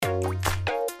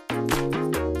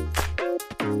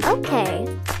OK.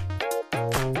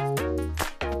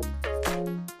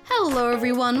 Hello,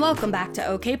 everyone. Welcome back to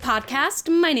OK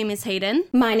Podcast. My name is Hayden.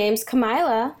 My name's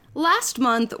Kamila. Last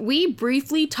month, we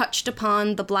briefly touched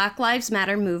upon the Black Lives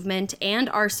Matter movement and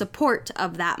our support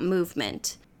of that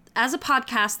movement. As a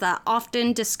podcast that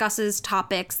often discusses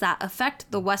topics that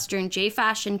affect the Western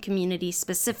J-fashion community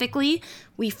specifically,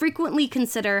 we frequently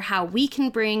consider how we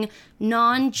can bring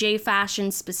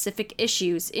non-J-fashion specific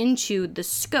issues into the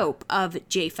scope of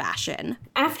J-fashion.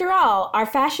 After all, our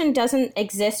fashion doesn't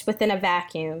exist within a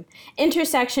vacuum.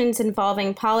 Intersections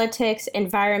involving politics,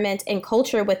 environment, and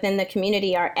culture within the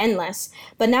community are endless,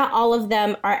 but not all of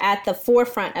them are at the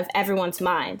forefront of everyone's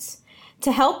minds.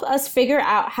 To help us figure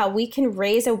out how we can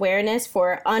raise awareness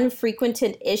for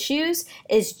unfrequented issues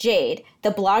is Jade, the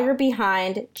blogger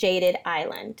behind Jaded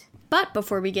Island. But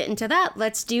before we get into that,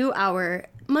 let's do our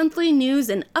monthly news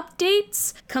and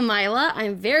updates. Kamila,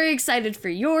 I'm very excited for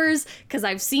yours because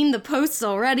I've seen the posts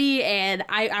already and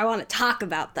I want to talk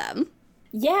about them.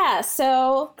 Yeah,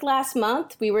 so last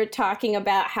month we were talking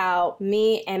about how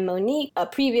me and Monique, a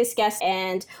previous guest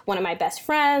and one of my best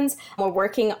friends, were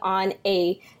working on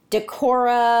a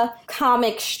Decora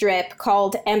comic strip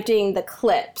called Emptying the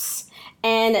Clips.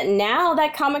 And now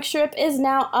that comic strip is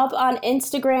now up on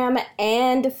Instagram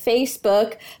and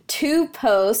Facebook. 2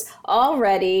 posts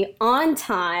already on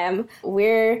time.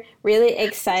 We're really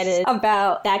excited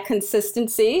about that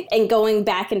consistency and going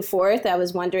back and forth. I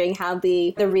was wondering how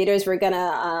the readers were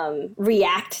gonna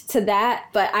react to that.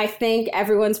 But I think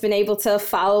everyone's been able to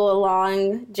follow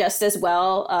along just as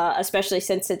well, especially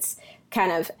since it's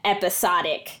kind of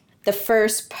episodic. The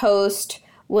first post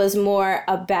was more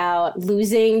about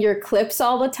losing your clips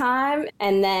all the time.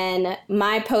 And then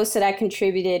my post that I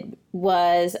contributed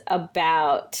was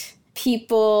about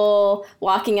people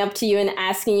walking up to you and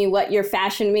asking you what your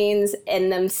fashion means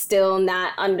and them still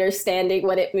not understanding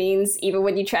what it means, even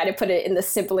when you try to put it in the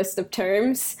simplest of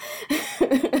terms.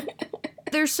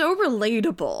 They're so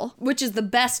relatable, which is the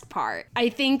best part. I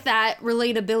think that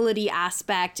relatability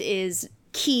aspect is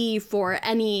key for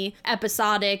any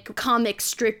episodic comic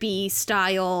strippy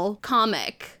style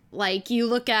comic. Like, you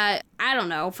look at, I don't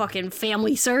know, fucking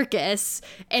Family Circus,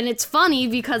 and it's funny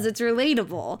because it's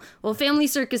relatable. Well, Family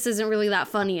Circus isn't really that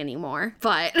funny anymore,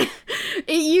 but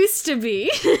it used to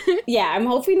be. Yeah, I'm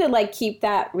hoping to keep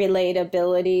that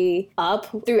relatability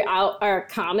up throughout our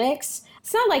comics.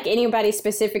 It's not like anybody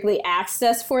specifically asked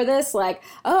us for this,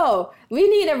 oh, we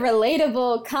need a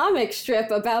relatable comic strip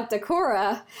about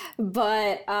Decora,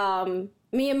 but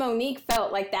me and Monique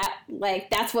felt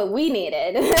that's what we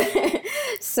needed.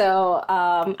 So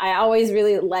I always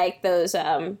really like those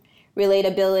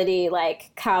relatability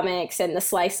comics and the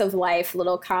slice of life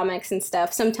little comics and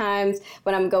stuff. Sometimes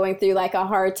when I'm going through a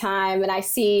hard time and I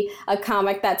see a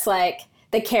comic that's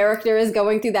the character is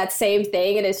going through that same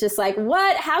thing, and it's just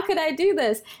what? How could I do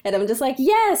this? And I'm just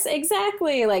yes,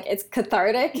 exactly. It's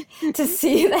cathartic to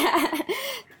see that.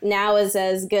 Now is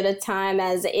as good a time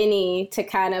as any to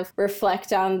kind of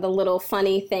reflect on the little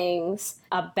funny things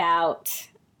about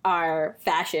our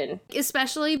fashion.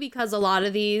 Especially because a lot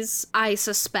of these, I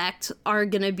suspect, are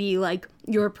gonna be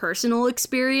your personal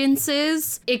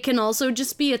experiences. It can also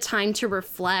just be a time to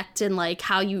reflect and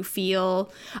how you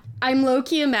feel. I'm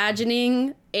low-key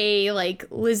imagining a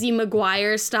Lizzie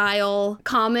McGuire style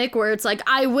comic where it's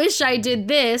I wish I did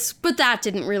this, but that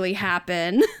didn't really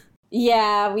happen.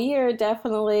 Yeah, we are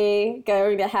definitely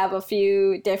going to have a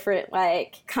few different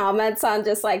comments on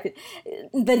just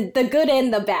the good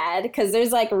and the bad, because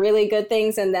there's really good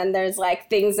things, and then there's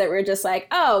things that we're just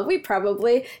oh, we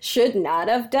probably should not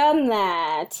have done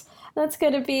that. That's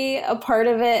going to be a part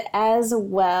of it as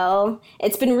well.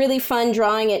 It's been really fun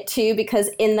drawing it too, because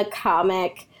in the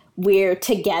comic we're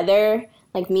together,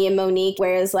 me and Monique,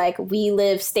 whereas we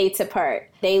live states apart.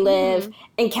 They live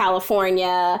in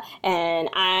California and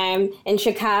I'm in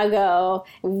Chicago.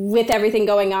 With everything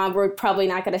going on, we're probably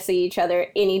not going to see each other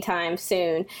anytime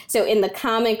soon. So in the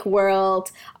comic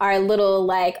world, our little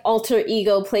alter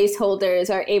ego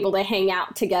placeholders are able to hang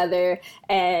out together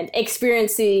and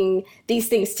experiencing these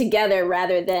things together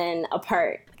rather than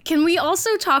apart. Can we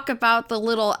also talk about the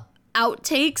little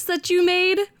outtakes that you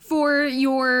made for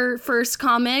your first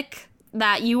comic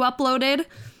that you uploaded?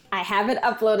 I haven't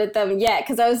uploaded them yet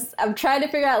because I'm trying to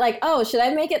figure out oh, should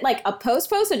I make it a post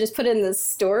or just put it in the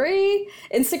story,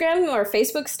 Instagram or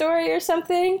Facebook story or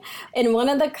something? In one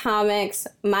of the comics,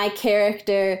 my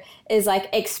character is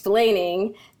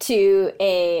explaining to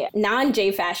a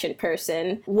non-J fashion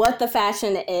person what the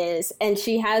fashion is, and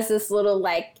she has this little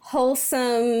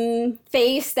wholesome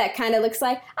face that kind of looks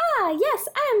yes,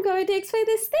 I am going to explain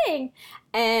this thing.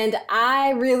 And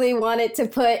I really wanted to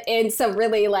put in some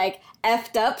really like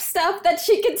effed up stuff that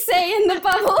she could say in the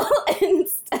bubble and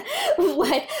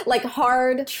like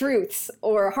hard truths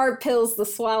or hard pills to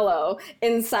swallow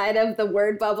inside of the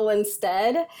word bubble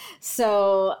instead.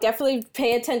 So definitely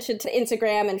pay attention to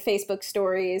Instagram and Facebook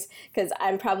stories, because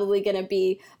I'm probably going to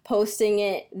be posting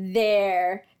it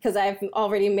there, because I've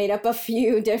already made up a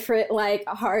few different like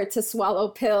hard to swallow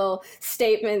pill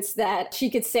statements that she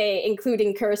could say,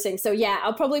 including cursing. So yeah,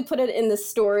 I'll probably put it in the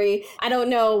story. I don't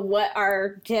know what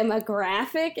our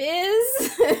demographic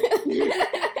is.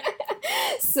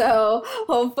 So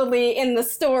hopefully in the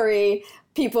story,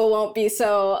 people won't be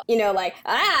so, like,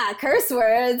 curse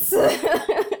words.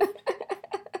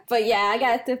 But yeah, I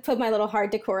got to put my little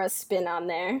hard decora spin on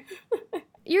there.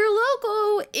 Your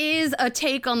logo is a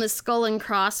take on the skull and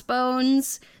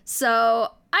crossbones,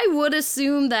 so I would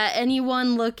assume that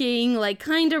anyone looking like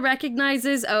kind of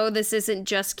recognizes, oh, this isn't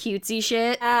just cutesy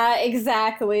shit.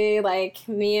 Exactly. Like,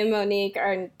 me and Monique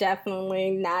are definitely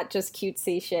not just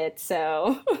cutesy shit,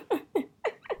 so.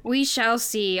 We shall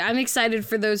see. I'm excited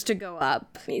for those to go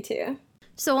up. Me too.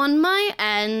 So on my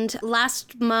end,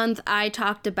 last month I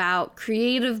talked about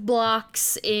creative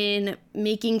blocks in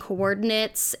making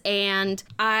coordinates, and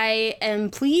I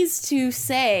am pleased to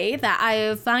say that I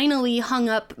have finally hung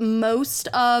up most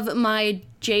of my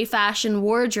J Fashion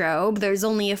wardrobe. There's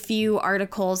only a few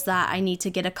articles that I need to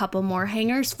get a couple more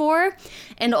hangers for,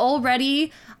 and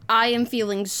already I am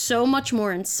feeling so much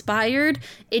more inspired.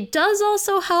 It does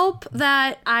also help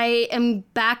that I am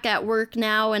back at work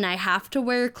now and I have to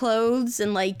wear clothes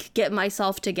and like get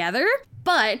myself together.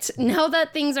 But now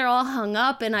that things are all hung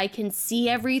up and I can see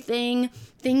everything,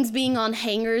 things being on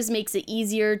hangers makes it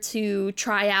easier to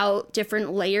try out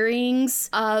different layerings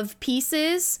of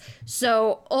pieces.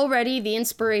 So already the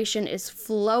inspiration is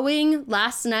flowing.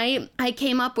 Last night, I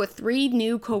came up with 3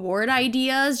 new cord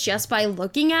ideas just by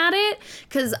looking at it,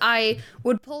 because I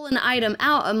would pull an item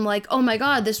out. I'm like, oh my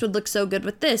God, this would look so good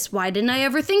with this. Why didn't I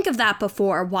ever think of that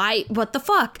before? Why? What the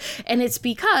fuck? And it's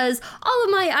because all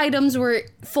of my items were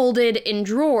folded in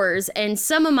drawers and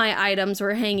some of my items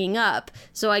were hanging up,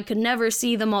 so I could never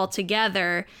see them all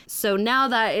together. So now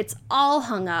that it's all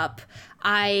hung up,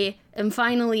 I am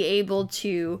finally able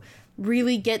to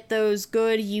really get those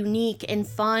good, unique, and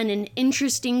fun and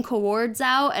interesting cords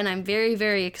out, and I'm very,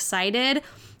 very excited.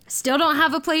 Still don't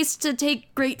have a place to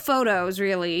take great photos,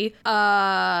 really,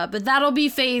 but that'll be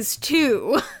phase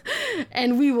 2,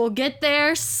 and we will get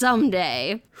there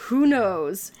someday. Who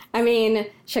knows? I mean,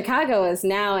 Chicago is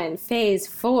now in phase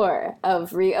 4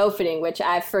 of reopening, which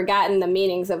I've forgotten the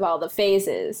meanings of all the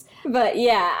phases. But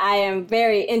yeah, I am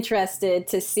very interested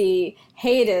to see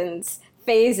Hayden's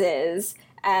phases,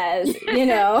 as,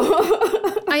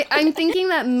 I'm thinking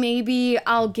that maybe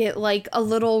I'll get like a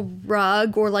little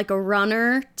rug or like a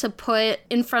runner to put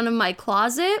in front of my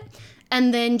closet,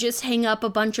 and then just hang up a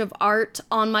bunch of art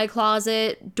on my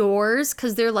closet doors,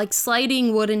 because they're like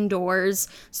sliding wooden doors,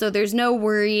 so there's no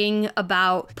worrying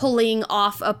about pulling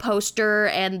off a poster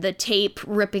and the tape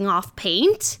ripping off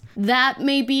paint. That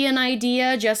may be an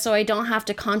idea, just so I don't have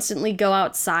to constantly go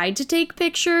outside to take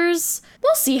pictures.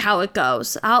 We'll see how it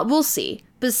goes. We'll see.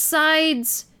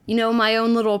 Besides, my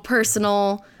own little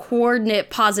personal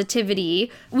coordinate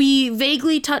positivity, we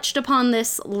vaguely touched upon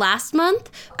this last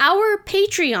month. Our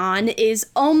Patreon is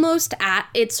almost at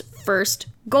its first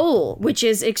goal, which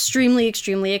is extremely,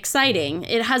 extremely exciting.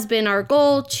 It has been our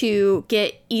goal to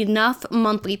get enough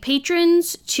monthly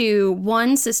patrons to,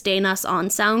 1, sustain us on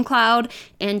SoundCloud,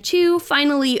 and 2,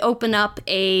 finally open up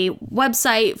a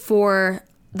website for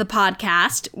the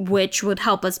podcast, which would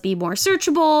help us be more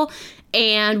searchable,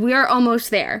 and we are almost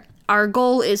there. Our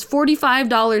goal is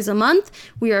 $45 a month.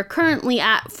 We are currently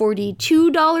at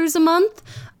 $42 a month,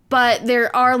 but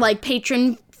there are like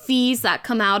patron fees that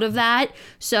come out of that,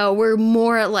 so we're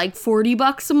more at like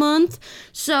 $40 a month.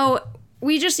 So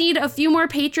we just need a few more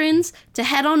patrons to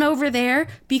head on over there,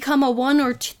 become a $1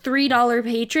 or $3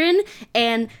 patron,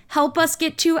 and help us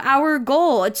get to our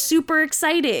goal. It's super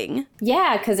exciting.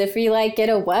 Yeah, because if we get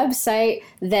a website,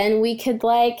 then we could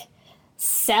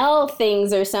sell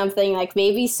things or something, like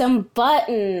maybe some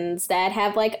buttons that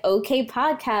have OK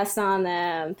Podcasts on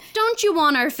them. Don't you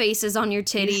want our faces on your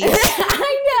titties?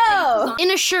 I know. In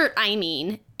a shirt, I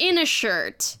mean. In a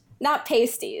shirt. Not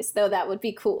pasties, though that would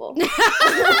be cool.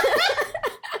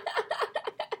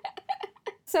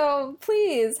 So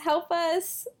please help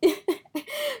us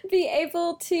be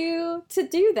able to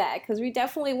do that, because we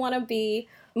definitely want to be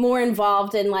more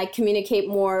involved and communicate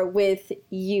more with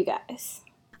you guys.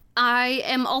 I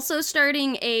am also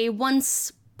starting a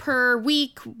once per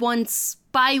week, once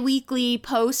bi-weekly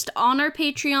post on our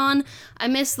Patreon. I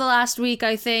missed the last week,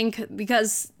 I think,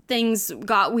 because things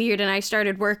got weird and I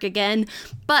started work again,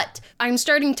 but I'm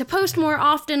starting to post more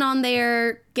often on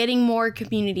there, getting more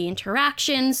community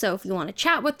interaction, so if you want to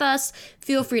chat with us,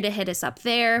 feel free to hit us up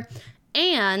there.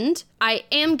 And I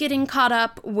am getting caught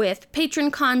up with patron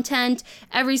content.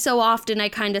 Every so often I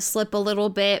kind of slip a little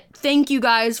bit. Thank you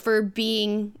guys for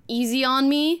being easy on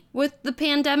me with the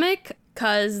pandemic,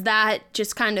 because that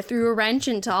just kind of threw a wrench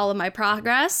into all of my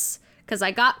progress, because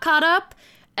I got caught up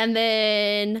and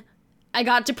then I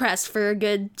got depressed for a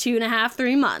good 2.5,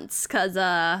 3 months because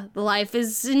life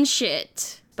is in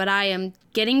shit. But I am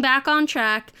getting back on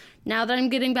track. Now that I'm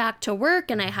getting back to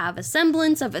work and I have a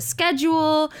semblance of a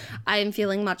schedule, I am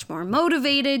feeling much more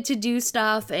motivated to do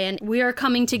stuff, and we are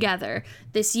coming together.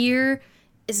 This year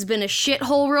has been a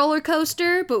shithole roller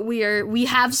coaster, but we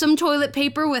have some toilet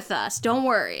paper with us. Don't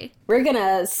worry. We're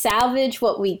gonna salvage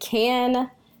what we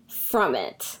can from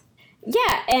it.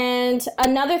 Yeah, and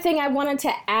another thing I wanted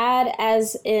to add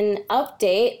as an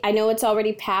update, I know it's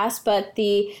already passed, but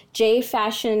the J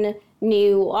Fashion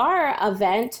Noir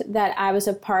event that I was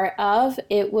a part of,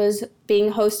 it was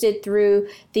being hosted through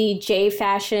the J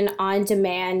Fashion On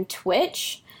Demand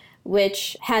Twitch,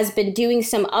 which has been doing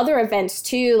some other events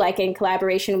too, like in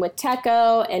collaboration with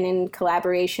Teco and in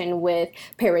collaboration with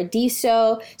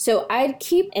Paradiso. So I'd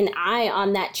keep an eye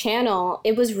on that channel.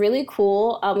 It was really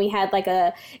cool. We had like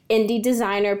a indie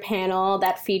designer panel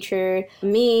that featured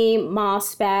me,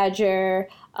 Moss Badger,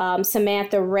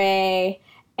 Samantha Ray,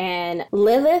 and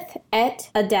Lilith et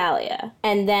Adalia.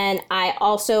 And then I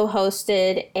also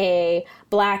hosted a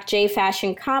Black J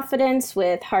Fashion Confidence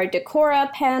with Hard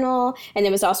Decora panel, and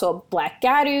there was also a Black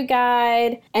Garu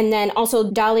guide, and then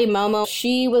also Dali Momo.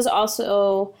 She was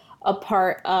also a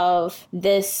part of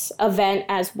this event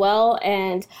as well,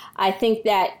 and I think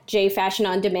that J Fashion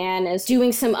On Demand is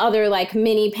doing some other like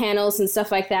mini panels and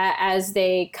stuff like that as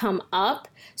they come up.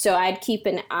 So I'd keep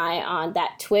an eye on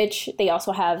that Twitch. They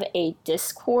also have a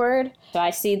Discord. So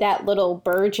I see that little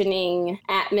burgeoning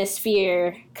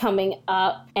atmosphere coming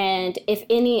up. And if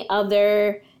any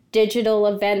other digital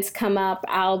events come up,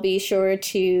 I'll be sure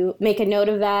to make a note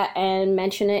of that and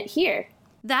mention it here.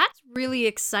 That's really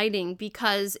exciting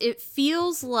because it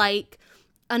feels like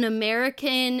an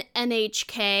American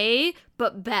NHK,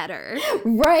 but better.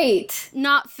 Right.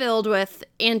 Not filled with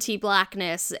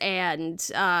anti-blackness and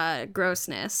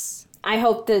grossness. I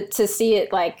hope to see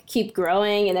it like keep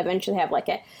growing and eventually have like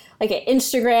an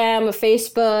Instagram, a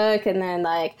Facebook, and then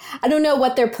like, I don't know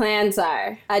what their plans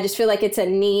are. I just feel like it's a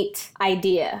neat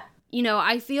idea. You know,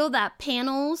 I feel that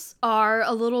panels are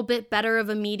a little bit better of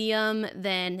a medium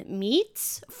than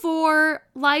meets for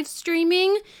live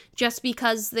streaming, just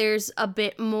because there's a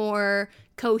bit more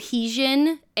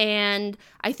cohesion, and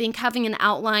I think having an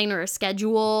outline or a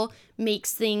schedule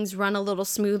makes things run a little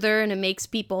smoother and it makes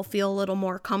people feel a little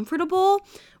more comfortable,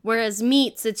 whereas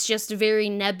meets, it's just very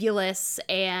nebulous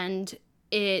and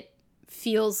it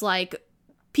feels like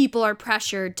people are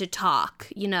pressured to talk,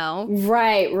 you know?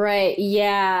 Right,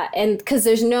 yeah. And because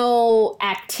there's no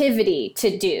activity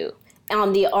to do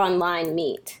on the online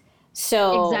meet.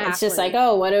 So It's just like,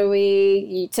 oh, what are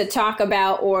we to talk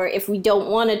about? Or if we don't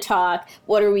want to talk,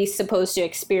 what are we supposed to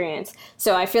experience?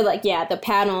 So I feel like, yeah, the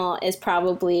panel is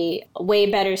probably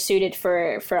way better suited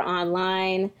for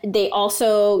online. They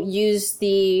also use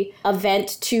the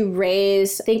event to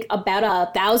raise, I think,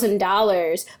 about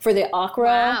 $1,000 for the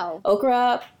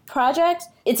Okra project.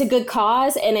 It's a good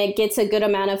cause, and it gets a good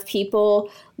amount of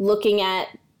people looking at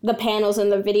the panels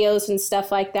and the videos and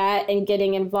stuff like that and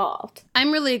getting involved.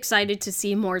 I'm really excited to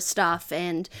see more stuff,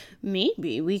 and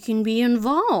maybe we can be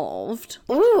involved.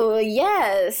 Ooh,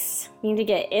 yes. Need to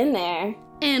get in there.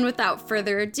 And without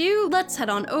further ado, let's head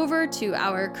on over to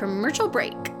our commercial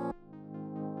break.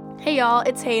 Hey y'all,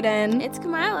 it's Hayden. It's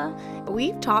Kamila.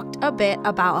 We've talked a bit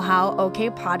about how OK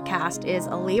Podcast is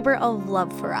a labor of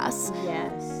love for us.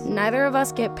 Yes. Neither of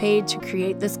us get paid to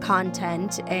create this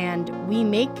content, and we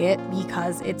make it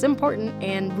because it's important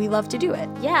and we love to do it.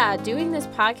 Yeah, doing this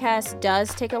podcast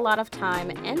does take a lot of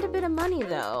time and a bit of money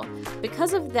though.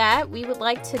 Because of that, we would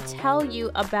like to tell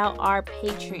you about our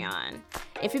Patreon.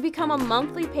 If you become a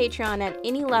monthly Patreon at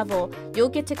any level, you'll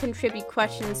get to contribute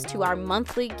questions to our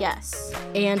monthly guests.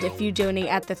 And if you donate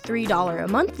at the $3 a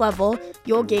month level,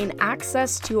 you'll gain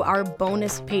access to our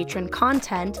bonus patron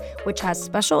content, which has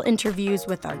special interviews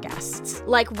with our guests.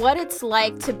 Like what it's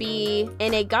like to be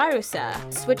in a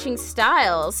garusa, switching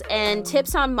styles, and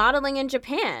tips on modeling in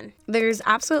Japan. There's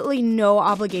absolutely no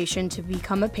obligation to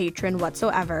become a patron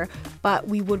whatsoever, but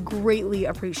we would greatly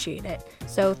appreciate it.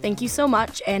 So thank you so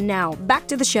much, and now back to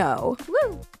to the show.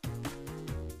 Woo!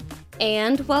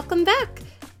 And welcome back.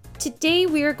 Today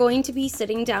we are going to be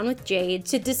sitting down with Jade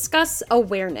to discuss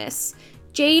awareness.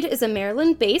 Jade is a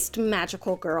Maryland-based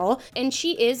magical girl, and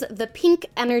she is the pink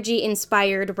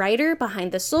energy-inspired writer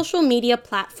behind the social media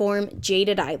platform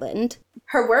Jaded Island.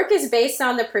 Her work is based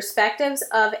on the perspectives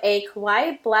of a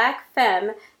kawaii black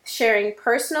femme sharing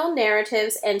personal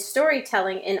narratives and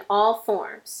storytelling in all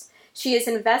forms. She is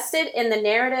invested in the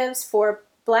narratives for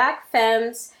black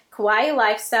femmes, kawaii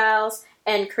lifestyles,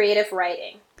 and creative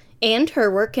writing. And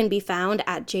her work can be found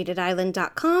at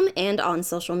jadedisland.com and on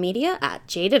social media at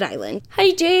Jaded Island.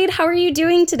 Hi Jade, how are you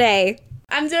doing today?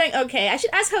 I'm doing okay. I should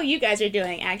ask how you guys are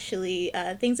doing, actually.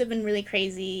 Things have been really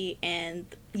crazy, and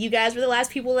you guys were the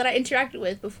last people that I interacted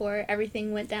with before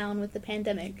everything went down with the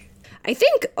pandemic. I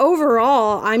think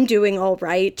overall I'm doing all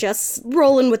right, just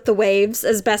rolling with the waves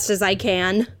as best as I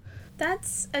can.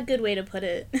 That's a good way to put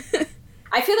it.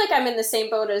 I feel like I'm in the same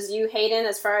boat as you, Hayden,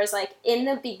 as far as, like, in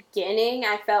the beginning,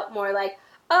 I felt more like,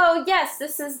 oh, yes,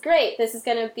 this is great. This is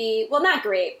going to be, well, not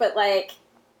great, but, like,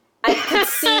 I could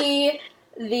see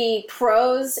the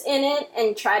pros in it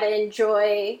and try to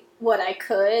enjoy what I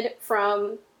could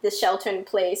from the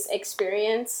shelter-in-place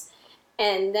experience.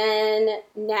 And then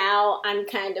now I'm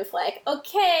kind of like,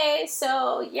 okay,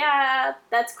 so, yeah,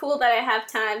 that's cool that I have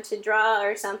time to draw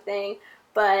or something.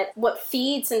 But what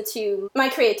feeds into my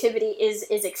creativity is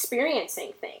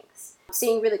experiencing things.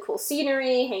 Seeing really cool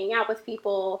scenery, hanging out with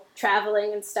people,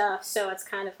 traveling and stuff. So it's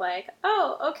kind of like,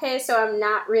 oh, okay, so I'm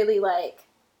not really, like,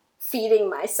 feeding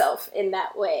myself in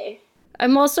that way.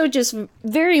 I'm also just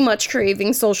very much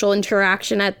craving social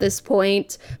interaction at this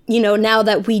point. You know, now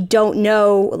that we don't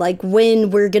know, like, when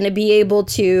we're going to be able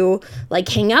to, like,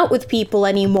 hang out with people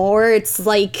anymore, it's,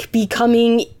 like,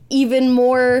 becoming even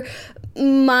more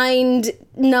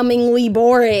mind-numbingly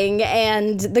boring,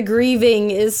 and the grieving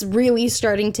is really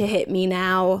starting to hit me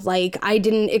now. Like, I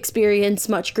didn't experience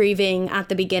much grieving at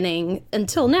the beginning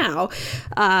until now,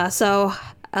 so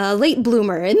a late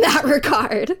bloomer in that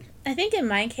regard. I think in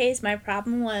my case, my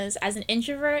problem was, as an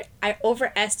introvert, I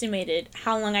overestimated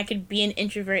how long I could be an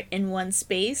introvert in one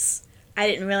space. I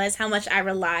didn't realize how much I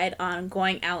relied on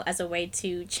going out as a way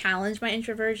to challenge my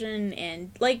introversion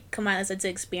and, like Kamila said, to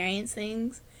experience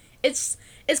things. It's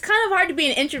kind of hard to be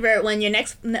an introvert when your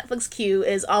next Netflix queue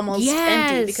is almost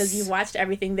empty because you've watched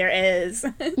everything there is.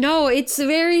 No, it's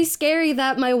very scary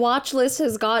that my watch list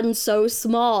has gotten so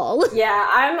small. Yeah,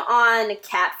 I'm on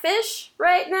Catfish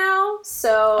right now,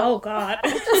 so... Oh, God.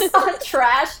 I'm just on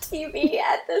trash TV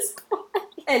at this point.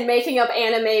 And making up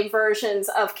anime versions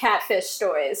of Catfish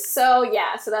stories. So,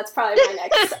 yeah, so that's probably my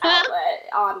next outlet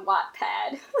on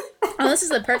Wattpad. Oh, this is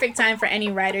the perfect time for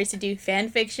any writers to do fan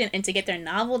fiction and to get their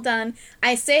novel done.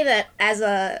 I say that as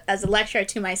a lecturer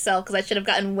to myself because I should have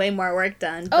gotten way more work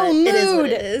done, but oh, mood. It is what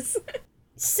it is.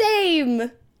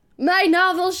 Same! My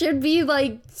novel should be,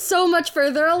 like, so much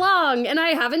further along, and I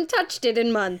haven't touched it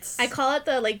in months. I call it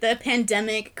the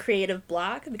pandemic creative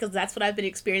block, because that's what I've been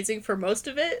experiencing for most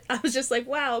of it. I was just like,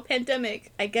 wow,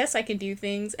 pandemic, I guess I can do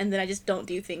things, and then I just don't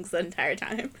do things the entire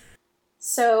time.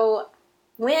 So,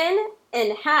 when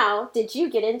and how did you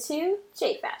get into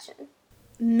J-Fashion?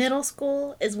 Middle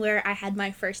school is where I had my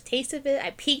first taste of it.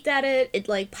 I peeked at it. It,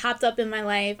 like, popped up in my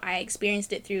life. I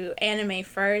experienced it through anime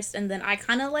first, and then I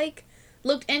kind of, like,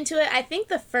 looked into it. I think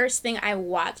the first thing I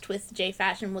watched with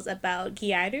J-Fashion was about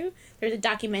Gyaru. There's a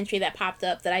documentary that popped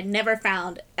up that I never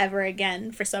found ever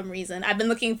again for some reason. I've been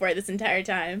looking for it this entire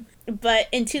time. But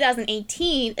in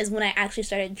 2018 is when I actually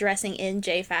started dressing in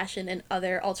J-Fashion and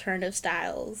other alternative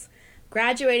styles.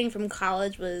 Graduating from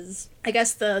college was, I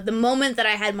guess, the moment that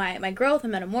I had my growth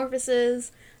and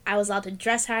metamorphosis. I was allowed to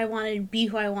dress how I wanted, be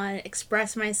who I wanted,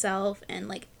 express myself, and,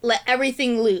 like, let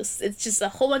everything loose. It's just a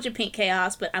whole bunch of pink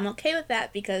chaos, but I'm okay with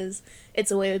that because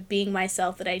it's a way of being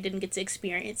myself that I didn't get to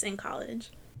experience in college.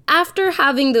 After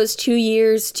having those 2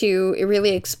 years to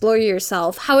really explore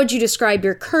yourself, how would you describe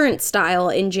your current style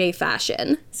in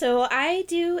J-Fashion? So I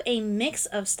do a mix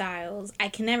of styles. I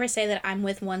can never say that I'm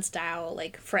with one style,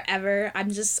 like, forever. I'm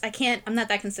not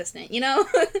that consistent, you know?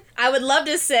 I would love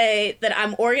to say that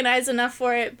I'm organized enough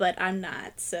for it, but I'm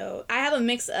not. So I have a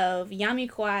mix of Yami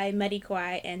Kawaii, Medi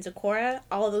Kawaii, and Zakora.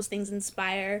 All of those things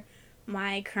inspire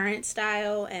my current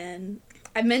style, and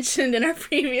I mentioned in our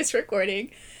previous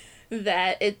recording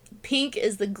that pink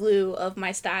is the glue of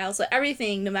my style. So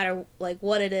everything, no matter, like,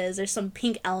 what it is, there's some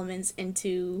pink elements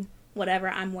into whatever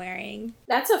I'm wearing.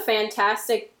 That's a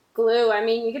fantastic glue. I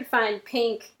mean, you can find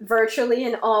pink virtually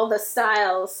in all the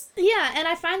styles. Yeah, and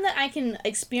I find that I can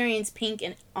experience pink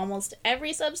in almost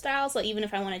every substyle. So even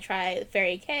if I want to try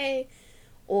Fairy K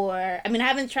Or, I mean, I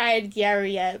haven't tried Gyaru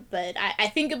yet, but I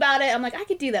think about it. I'm like, I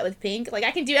could do that with pink. Like,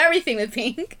 I can do everything with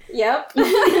pink. Yep.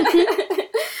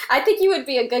 I think you would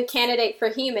be a good candidate for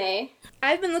Hime.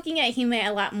 I've been looking at Hime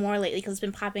a lot more lately because it's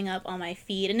been popping up on my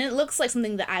feed, and it looks like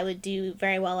something that I would do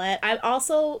very well at. I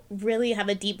also really have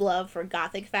a deep love for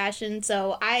gothic fashion,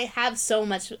 so I have so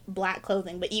much black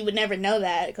clothing, but you would never know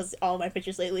that because all of my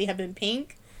pictures lately have been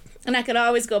pink, and I could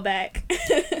always go back.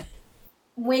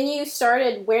 When you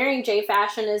started wearing J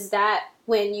Fashion, is that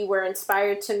when you were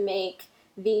inspired to make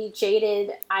the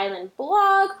Jaded Island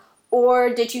blog,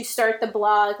 or did you start the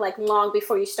blog like long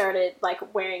before you started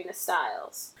like wearing the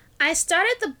styles? I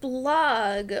started the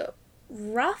blog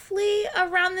roughly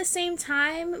around the same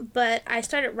time, but I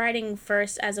started writing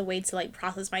first as a way to like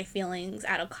process my feelings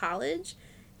out of college.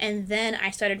 And then I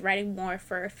started writing more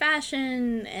for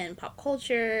fashion and pop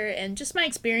culture and just my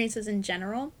experiences in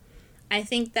general. I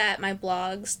think that my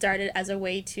blog started as a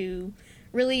way to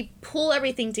really pull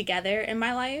everything together in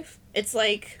my life. It's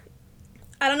like,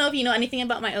 I don't know if you know anything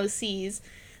about my OCs,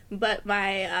 but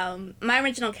my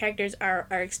original characters are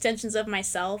extensions of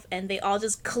myself, and they all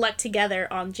just collect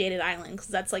together on Jaded Island, because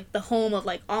that's like the home of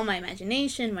like all my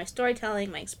imagination, my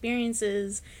storytelling, my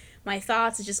experiences, my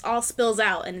thoughts. It just all spills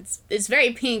out, and it's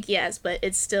very pink, yes, but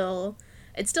it's still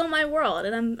my world,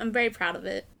 and I'm very proud of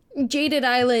it. Jaded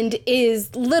Island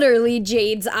is literally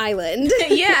Jade's Island.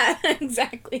 Yeah,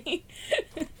 exactly.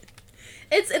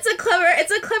 It's a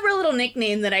clever little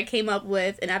nickname that I came up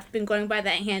with, and I've been going by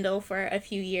that handle for a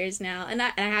few years now, and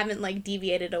I haven't like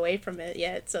deviated away from it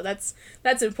yet. So that's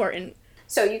important.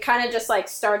 So you kind of just like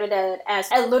started it as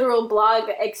a literal blog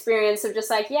experience of just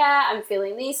like, yeah, I'm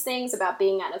feeling these things about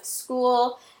being out of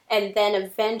school, and then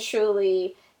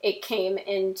eventually it came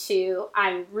into,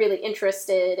 I'm really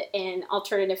interested in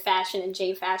alternative fashion and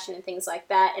J fashion and things like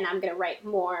that, and I'm going to write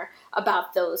more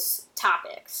about those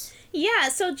topics. Yeah,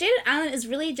 so Jaded Island is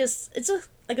really just, it's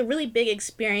a really big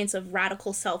experience of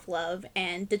radical self-love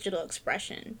and digital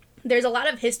expression. There's a lot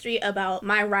of history about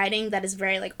my writing that is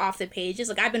very like off the pages.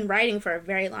 Like, I've been writing for a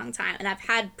very long time, and I've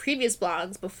had previous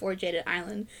blogs before Jaded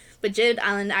Island, but Jaded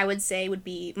Island I would say would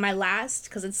be my last,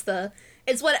 because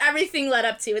it's what everything led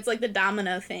up to. It's like the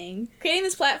domino thing. Creating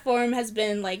this platform has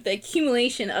been like the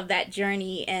accumulation of that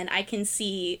journey, and I can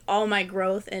see all my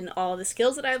growth and all the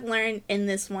skills that I've learned in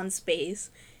this one space.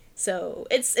 So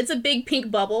it's a big pink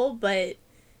bubble, but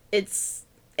it's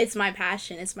my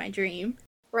passion. It's my dream.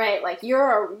 Right, like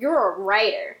you're a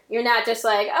writer. You're not just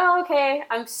like, oh, okay,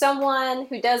 I'm someone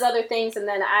who does other things, and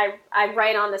then I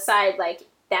write on the side. Like,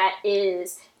 that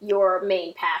is your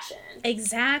main passion.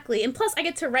 Exactly. And plus I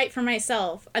get to write for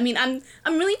myself. I mean, I'm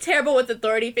really terrible with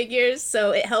authority figures,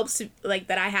 so it helps like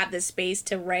that I have this space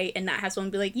to write and not have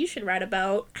someone be like, you should write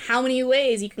about how many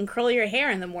ways you can curl your hair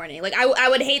in the morning. Like, I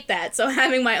would hate that. So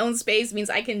having my own space means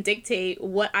I can dictate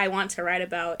what I want to write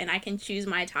about, and I can choose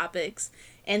my topics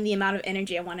and the amount of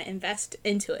energy I want to invest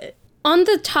into it. On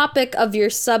the topic of your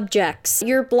subjects,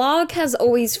 your blog has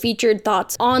always featured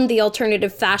thoughts on the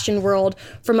alternative fashion world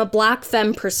from a Black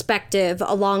femme perspective,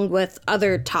 along with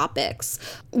other topics.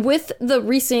 With the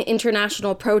recent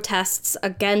international protests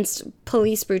against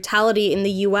police brutality in the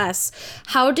US,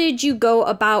 how did you go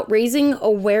about raising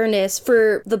awareness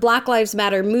for the Black Lives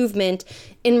Matter movement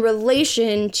in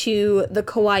relation to the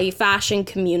kawaii fashion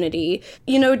community?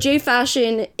 You know, J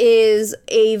fashion is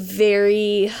a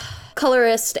very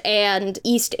colorist and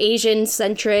East Asian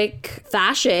centric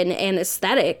fashion and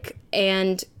aesthetic,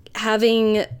 and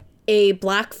having a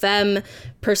Black femme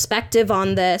perspective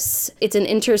on this, it's an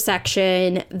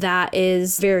intersection that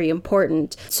is very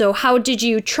important. So how did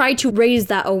you try to raise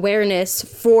that awareness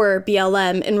for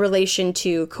BLM in relation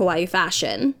to kawaii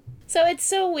fashion? So it's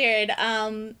so weird.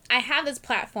 I have this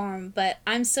platform, but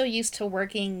I'm so used to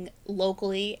working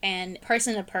locally and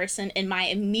person to person in my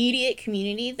immediate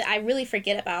community that I really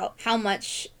forget about how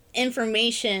much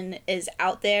information is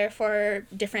out there for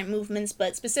different movements,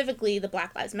 but specifically the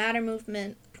Black Lives Matter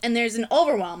movement. And there's an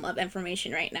overwhelm of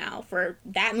information right now for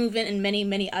that movement and many,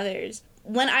 many others.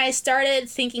 When I started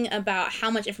thinking about how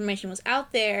much information was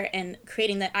out there and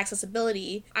creating that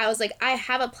accessibility, I was like, I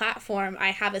have a platform,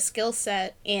 I have a skill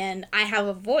set, and I have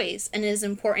a voice, and it is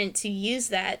important to use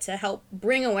that to help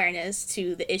bring awareness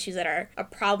to the issues that are a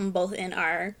problem both in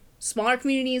our smaller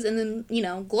communities and then, you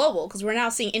know, global, because we're now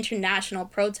seeing international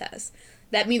protests.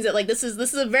 That means that, like, this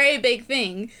is a very big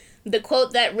thing. The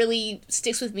quote that really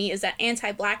sticks with me is that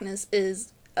anti-Blackness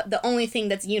is the only thing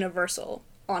that's universal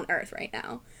on Earth right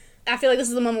now. I feel like this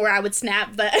is the moment where I would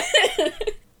snap, but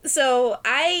So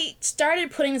I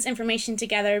started putting this information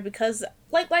together because,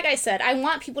 like I said, I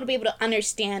want people to be able to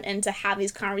understand and to have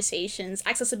these conversations.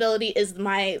 Accessibility is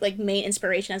my main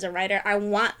inspiration as a writer. I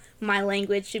want my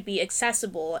language to be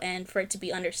accessible and for it to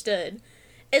be understood.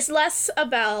 It's less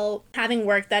about having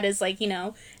work that is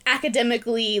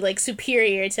academically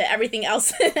superior to everything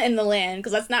else in the land,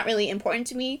 because that's not really important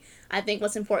to me. I think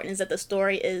what's important is that the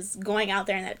story is going out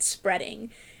there and that it's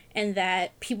spreading, and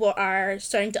that people are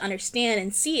starting to understand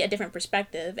and see a different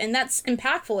perspective. And that's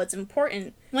impactful, it's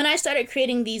important. When I started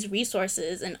creating these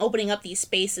resources and opening up these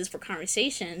spaces for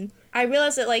conversation, I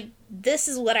realized that this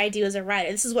is what I do as a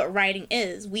writer. This is what writing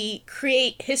is. We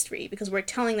create history because we're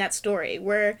telling that story.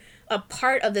 We're a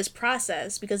part of this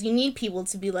process because you need people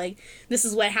to be this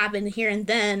is what happened here and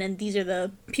then, and these are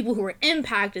the people who were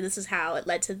impacted. This is how it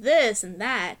led to this and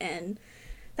that. And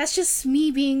that's just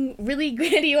me being really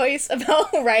grandiose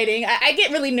about writing. I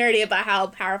get really nerdy about how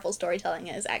powerful storytelling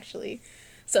is, actually.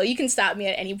 So you can stop me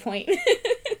at any point.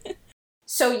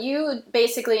 So you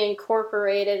basically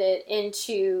incorporated it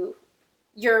into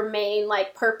your main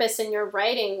purpose in your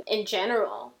writing in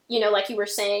general. Like you were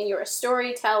saying, you're a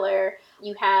storyteller,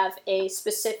 you have a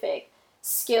specific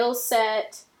skill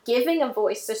set, giving a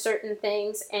voice to certain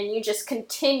things, and you just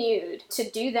continued to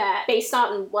do that based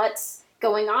on what's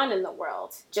going on in the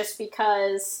world. Just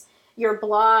because your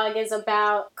blog is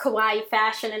about kawaii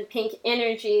fashion and pink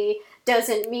energy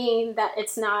doesn't mean that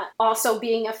it's not also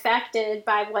being affected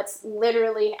by what's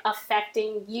literally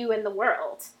affecting you in the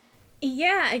world.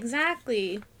 Yeah,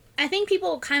 exactly. I think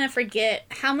people kind of forget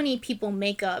how many people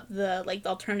make up the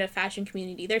alternative fashion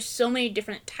community. There's so many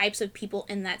different types of people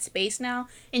in that space now,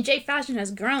 and J Fashion has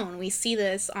grown. We see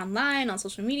this online, on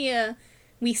social media.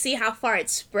 We see how far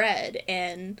it's spread,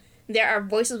 and there are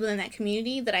voices within that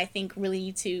community that I think really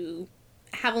need to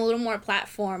have a little more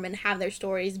platform and have their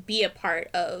stories be a part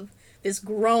of this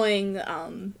growing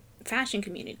fashion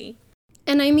community.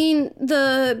 And I mean,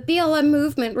 the BLM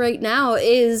movement right now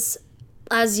is,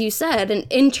 as you said, an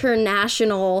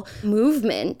international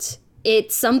movement.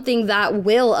 It's something that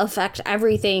will affect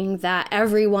everything that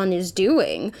everyone is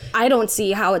doing. I don't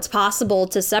see how it's possible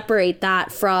to separate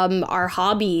that from our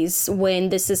hobbies when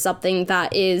this is something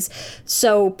that is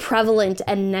so prevalent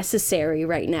and necessary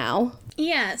right now.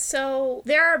 Yeah, so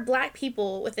there are Black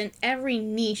people within every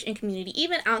niche and community.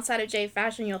 Even outside of J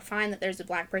Fashion, you'll find that there's a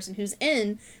Black person who's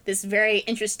in this very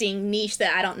interesting niche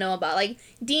that I don't know about, like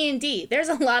D&D. There's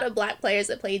a lot of Black players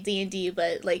that play D&D,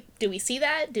 but do we see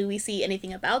that? Do we see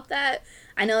anything about that?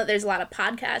 I know that there's a lot of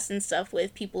podcasts and stuff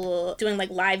with people doing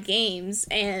live games,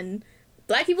 and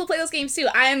Black people play those games too.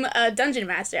 I'm a dungeon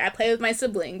master. I play with my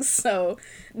siblings, so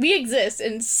we exist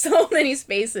in so many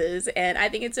spaces, and I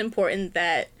think it's important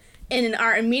that in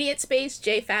our immediate space,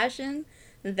 J Fashion,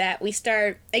 that we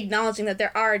start acknowledging that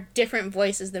there are different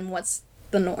voices than what's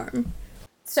the norm.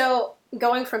 So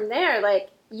going from there,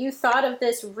 you thought of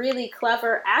this really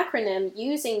clever acronym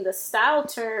using the style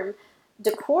term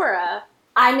Decora.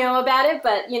 I know about it,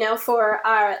 but, for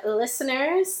our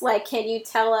listeners, can you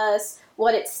tell us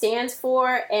what it stands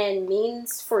for and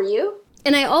means for you?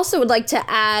 And I also would like to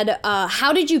add,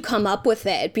 how did you come up with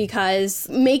it? Because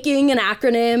making an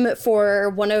acronym for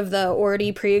one of the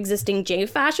already pre-existing J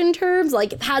Fashion terms,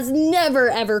 has never,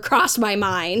 ever crossed my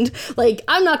mind.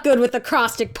 I'm not good with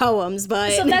acrostic poems,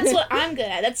 but... So that's what I'm good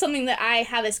at. That's something that I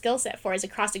have a skill set for, is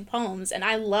acrostic poems. And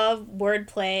I love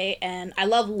wordplay, and I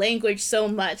love language so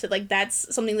much that,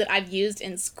 that's something that I've used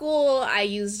in school. I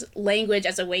use language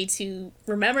as a way to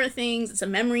remember things. It's a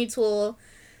memory tool.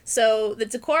 So the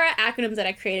Decora acronym that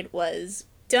I created was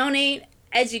donate,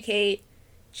 educate,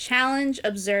 challenge,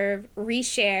 observe,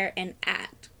 reshare, and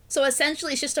act. So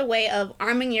essentially it's just a way of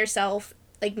arming yourself,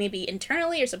 maybe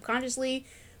internally or subconsciously,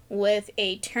 with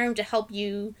a term to help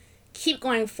you keep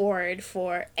going forward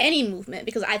for any movement,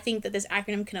 because I think that this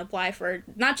acronym can apply for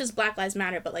not just Black Lives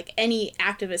Matter, but any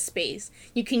activist space.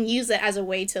 You can use it as a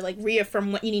way to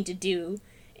reaffirm what you need to do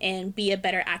and be a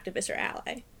better activist or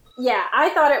ally. Yeah, I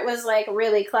thought it was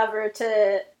really clever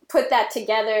to put that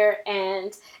together,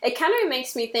 and it kind of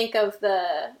makes me think of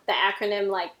the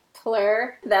acronym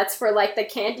PLUR. That's for the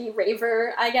Candy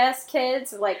Raver, I guess,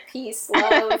 kids, peace,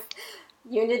 love,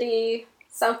 unity,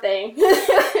 something. Yeah,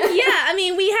 I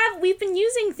mean, we've been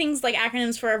using things like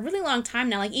acronyms for a really long time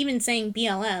now. Even saying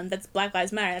BLM, that's Black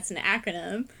Lives Matter, that's an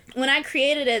acronym. When I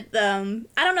created it,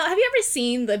 I don't know, have you ever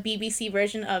seen the BBC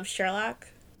version of Sherlock?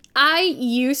 I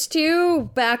used to,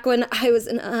 back when I was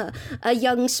a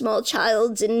young small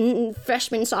child in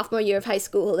freshman, sophomore year of high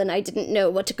school, and I didn't know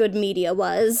what good media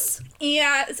was.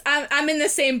 Yeah, I'm in the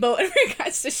same boat in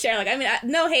regards to Sherlock. I mean,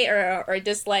 no hate or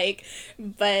dislike,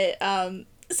 but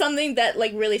something that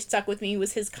like really stuck with me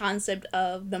was his concept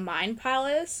of the mind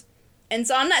palace. And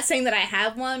so I'm not saying that I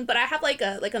have one, but I have like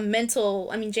a mental,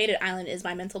 I mean, Jaded Island is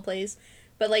my mental place,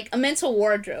 but like a mental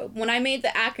wardrobe. When I made the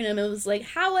acronym, it was like,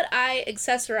 how would I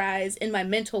accessorize in my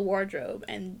mental wardrobe?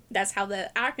 And that's how the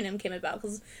acronym came about.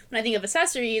 Because when I think of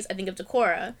accessories, I think of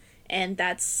Decora. And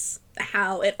that's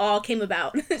how it all came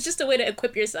about. It's just a way to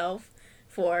equip yourself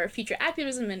for future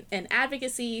activism and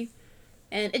advocacy.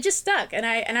 And it just stuck, and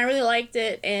I really liked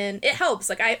it, and it helps.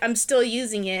 Like, I'm still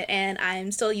using it, and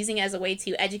I'm still using it as a way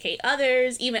to educate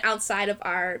others, even outside of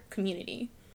our community.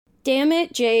 Damn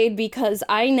it, Jade, because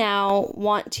I now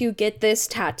want to get this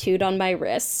tattooed on my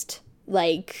wrist.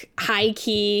 Like, high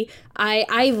key.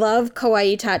 I love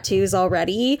kawaii tattoos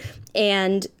already,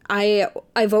 and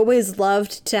I've always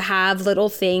loved to have little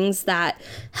things that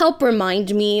help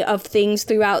remind me of things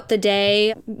throughout the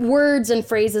day. Words and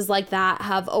phrases like that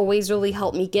have always really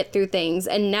helped me get through things.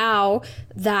 And now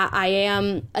that I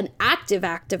am an active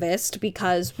activist,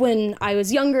 because when I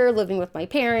was younger, living with my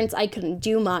parents, I couldn't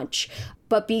do much.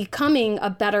 But becoming a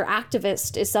better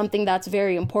activist is something that's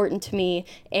very important to me.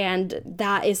 And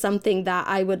that is something that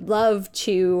I would love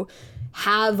to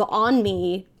have on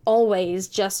me always,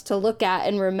 just to look at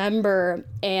and remember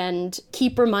and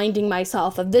keep reminding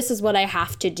myself of this is what I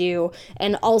have to do.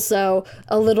 And also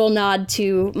a little nod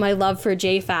to my love for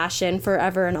J Fashion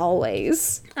forever and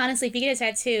always. Honestly, if you get a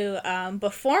tattoo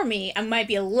before me, I might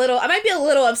be a little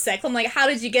upset. I'm like, how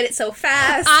did you get it so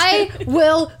fast? I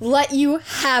will let you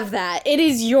have that. It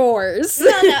is yours. No,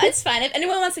 it's fine. If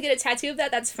anyone wants to get a tattoo of that,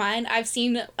 that's fine. I've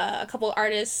seen a couple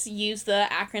artists use the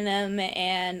acronym,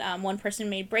 and one person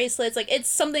made bracelets. Like, it's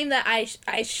something that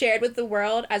I shared with the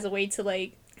world as a way to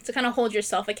like to kind of hold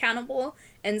yourself accountable.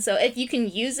 And so if you can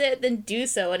use it, then do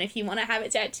so. And if you want to have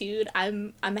it tattooed,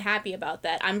 I'm happy about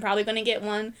that. I'm probably going to get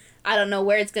one. I don't know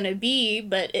where it's going to be,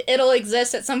 but it'll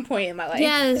exist at some point in my life.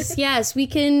 Yes. We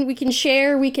can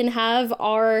share, we can have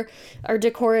our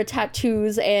Decora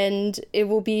tattoos, and it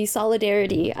will be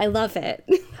solidarity. I love it.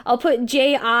 I'll put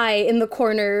J.I. in the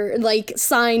corner, like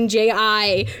sign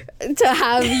J.I. to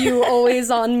have you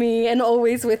always on me and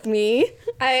always with me.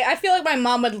 I feel like my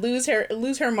mom would lose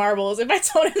her marbles if I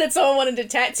told her that someone wanted to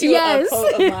tattoo a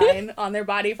quote of mine on their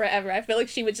body forever. I feel like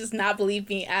she would just not believe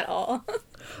me at all.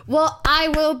 Well, I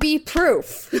will be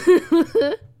proof.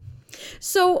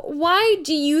 So why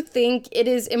do you think it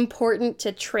is important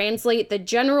to translate the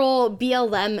general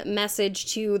BLM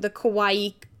message to the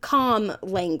Kawaii calm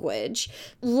language?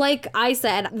 Like I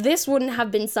said, this wouldn't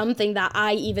have been something that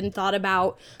I even thought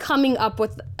about coming up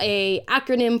with a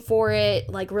acronym for it,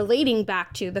 like relating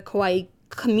back to the Kawaii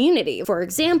community. For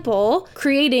example,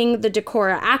 creating the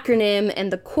Decora acronym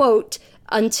and the quote,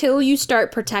 "Until you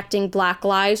start protecting Black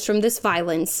lives from this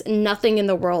violence, nothing in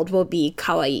the world will be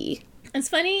kawaii." It's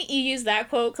funny you use that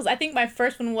quote, because I think my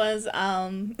first one was,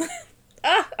 I'm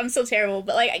so terrible,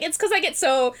 but like, it's because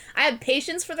I have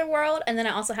patience for the world, and then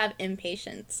I also have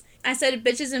impatience. I said,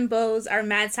 bitches and bows are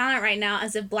mad silent right now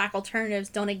as if Black alternatives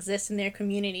don't exist in their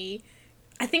community.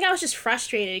 I think I was just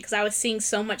frustrated because I was seeing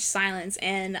so much silence,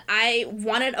 and I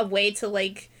wanted a way to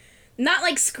like, not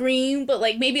like scream, but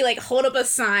like maybe like hold up a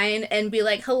sign and be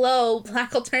like, hello,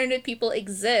 Black alternative people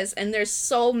exist, and there's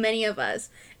so many of us,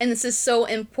 and this is so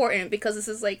important because this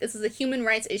is a human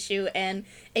rights issue, and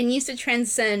it needs to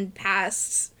transcend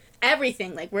past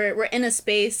everything. Like we're in a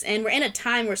space and we're in a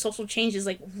time where social change is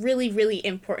like really, really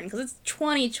important because it's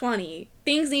 2020.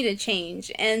 Things need to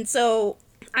change. And so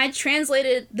I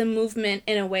translated the movement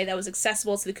in a way that was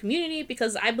accessible to the community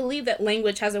because I believe that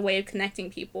language has a way of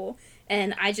connecting people.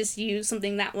 And I just used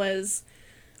something that was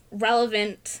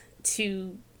relevant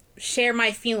to share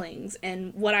my feelings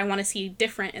and what I want to see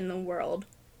different in the world.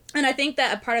 And I think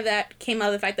that a part of that came out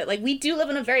of the fact that, like, we do live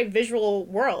in a very visual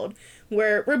world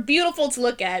where we're beautiful to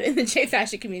look at in the J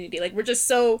Fashion community. Like, we're just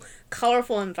so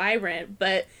colorful and vibrant.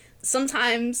 But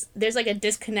sometimes there's, like, a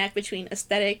disconnect between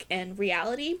aesthetic and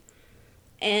reality.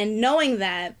 And knowing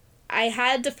that, I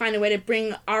had to find a way to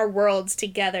bring our worlds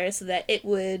together so that it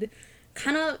would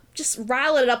kind of just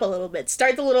rile it up a little bit.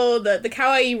 Start the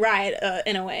kawaii ride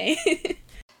in a way.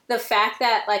 The fact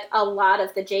that like a lot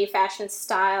of the J Fashion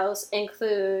styles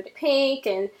include pink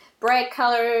and bright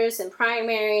colors and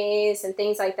primaries and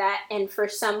things like that. And for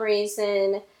some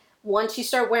reason, once you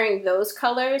start wearing those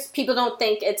colors, people don't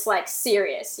think it's like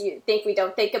serious. You think we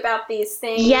don't think about these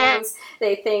things. Yes.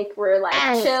 They think we're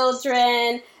like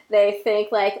children. They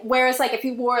think like, whereas like if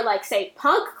you wore like say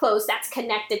punk clothes, that's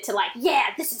connected to like, yeah,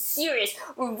 this is serious,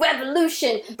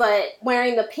 revolution. But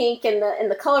wearing the pink and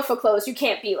the colorful clothes, you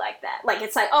can't be like that. Like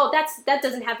it's like, oh, that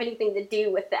doesn't have anything to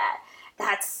do with that.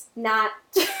 that's not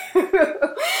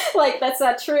true. Like, that's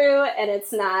not true, and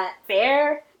it's not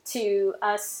fair to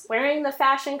us wearing the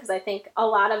fashion, because I think a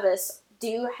lot of us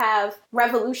do have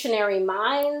revolutionary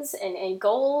minds and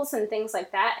goals and things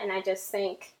like that. And I just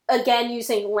think, again,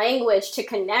 using language to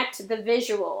connect the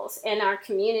visuals in our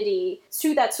community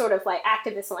to that sort of like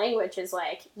activist language is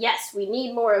like, yes, we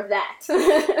need more of that.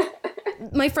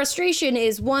 My frustration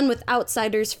is, one, with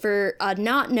outsiders for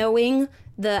not knowing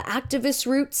the activist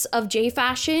roots of J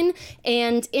Fashion,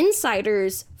 and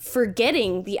insiders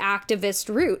forgetting the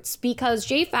activist roots, because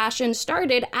J Fashion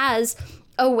started as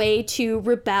a way to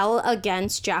rebel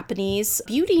against Japanese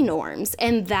beauty norms,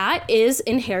 and that is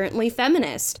inherently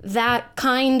feminist. That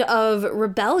kind of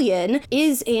rebellion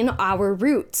is in our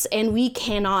roots, and we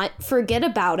cannot forget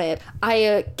about it.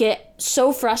 I get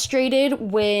so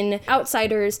frustrated when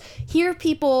outsiders hear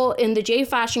people in the J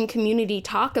Fashion community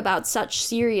talk about such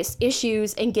serious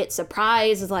issues and get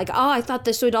surprised. It's like, oh, I thought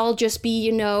this would all just be,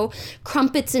 you know,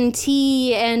 crumpets and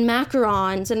tea and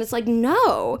macarons. And it's like,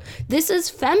 no, this is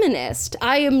feminist.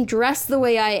 I am dressed the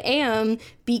way I am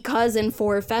because and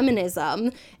for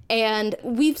feminism. And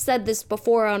we've said this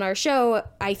before on our show,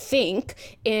 I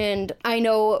think, and I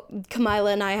know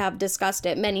Kamila and I have discussed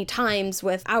it many times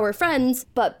with our friends,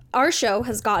 but our show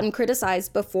has gotten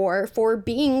criticized before for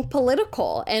being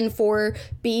political and for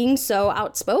being so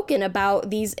outspoken about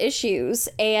these issues.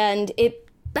 And it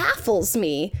baffles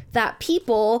me that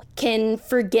people can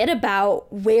forget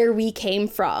about where we came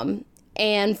from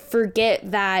and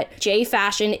forget that J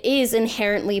Fashion is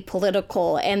inherently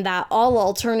political, and that all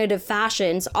alternative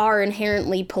fashions are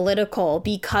inherently political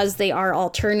because they are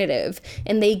alternative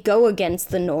and they go against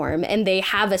the norm and they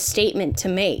have a statement to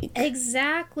make.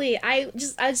 Exactly. I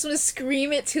just want to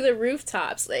scream it to the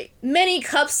rooftops. Like, many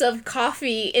cups of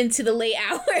coffee into the late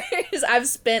hours I've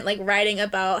spent like writing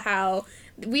about how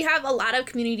we have a lot of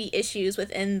community issues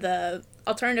within the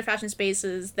alternative fashion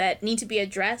spaces that need to be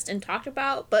addressed and talked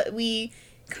about, but we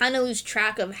kind of lose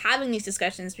track of having these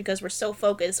discussions because we're so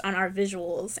focused on our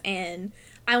visuals. And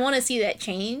I want to see that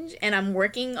change, and I'm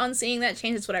working on seeing that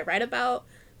change. That's what I write about.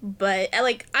 But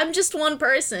I'm just one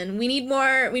person. We need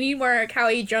more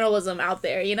kawaii journalism out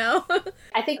there, you know?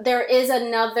 I think there is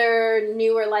another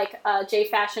newer J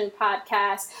Fashion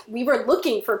podcast. We were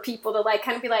looking for people to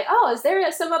kind of be like, oh, is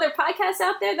there some other podcasts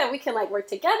out there that we can work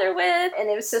together with? And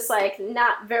it was just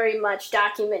not very much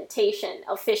documentation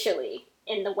officially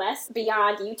in the West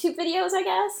beyond YouTube videos, I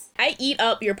guess. I eat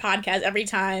up your podcast every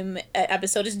time an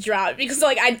episode is dropped because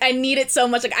I need it so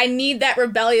much. I need that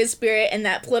rebellious spirit and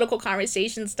that political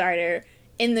conversation starter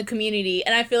in the community,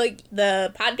 and I feel like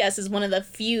the podcast is one of the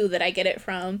few that I get it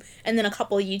from, and then a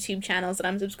couple of YouTube channels that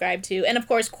I'm subscribed to, and of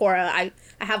course Cora. I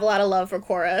have a lot of love for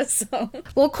Cora, so.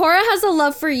 Well, Cora has a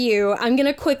love for you. I'm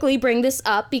gonna quickly bring this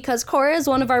up because Cora is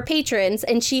one of our patrons,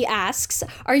 and she asks,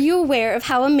 are you aware of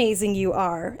how amazing you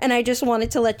are? And I just wanted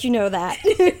to let you know that.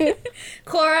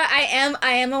 Cora, I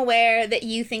am aware that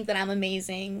you think that I'm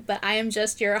amazing, but I am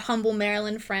just your humble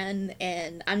Maryland friend,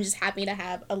 and I'm just happy to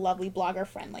have a lovely blogger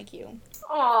friend like you.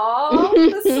 Aww,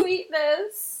 the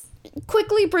sweetness.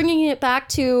 Quickly bringing it back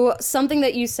to something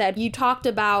that you said, you talked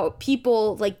about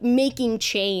people making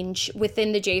change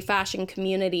within the J Fashion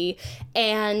community,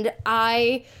 and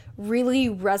I really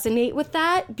resonate with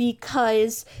that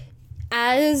because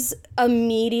as a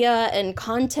media and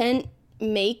content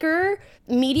maker,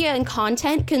 media and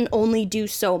content can only do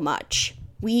so much.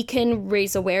 We can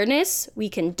raise awareness, we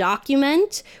can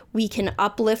document, we can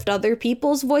uplift other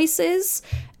people's voices,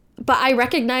 but I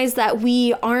recognize that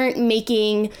we aren't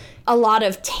making a lot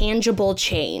of tangible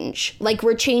change.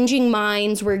 We're changing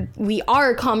minds, we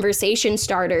are conversation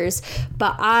starters,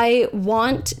 but I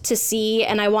want to see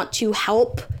and I want to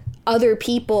help other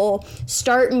people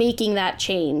start making that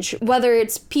change, whether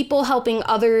it's people helping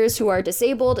others who are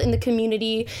disabled in the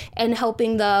community and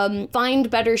helping them find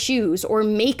better shoes or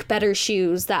make better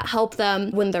shoes that help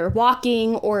them when they're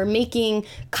walking, or making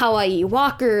kawaii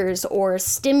walkers or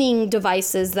stimming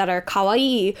devices that are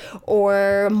kawaii,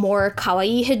 or more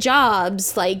kawaii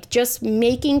hijabs, just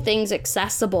making things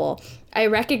accessible. I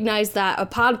recognize that a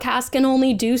podcast can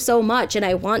only do so much, and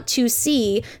I want to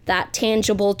see that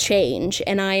tangible change,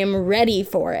 and I am ready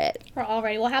for it. We're all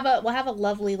ready. We'll have a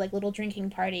lovely little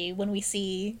drinking party when we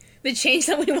see the change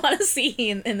that we want to see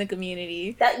in the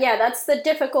community. That's the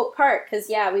difficult part, because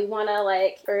we want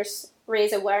to first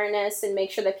raise awareness and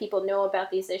make sure that people know about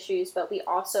these issues, but we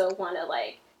also want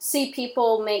to see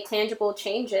people make tangible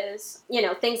changes,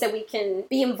 things that we can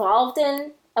be involved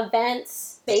in.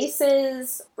 Events,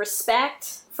 spaces,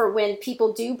 respect for when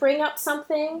people do bring up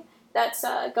something that's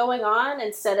going on,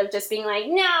 instead of just being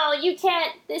no, you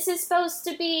can't, this is supposed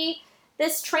to be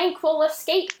this tranquil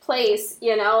escape place,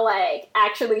 you know, like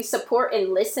actually support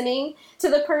and listening to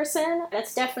the person.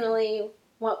 That's definitely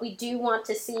what we do want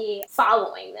to see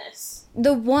following this.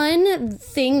 The one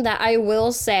thing that I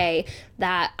will say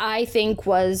that I think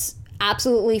was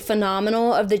absolutely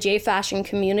phenomenal of the J fashion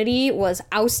community was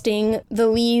ousting the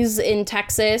Lees in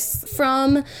Texas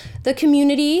from the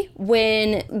community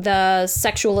when the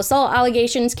sexual assault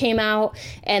allegations came out,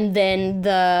 and then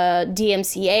the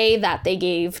DMCA that they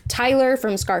gave Tyler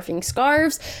from Scarfing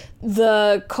Scarves.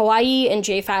 The Kawaii and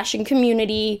J fashion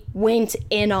community went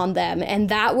in on them, and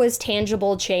that was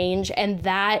tangible change, and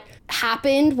that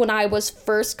happened when I was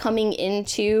first coming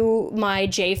into my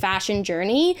J fashion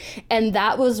journey, and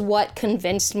that was what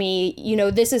convinced me, you know,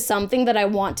 this is something that I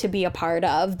want to be a part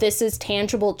of. This is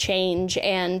tangible change,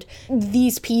 and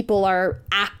these people are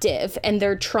active and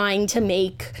they're trying to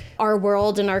make our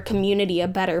world and our community a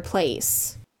better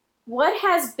place. What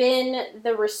has been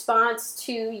the response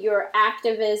to your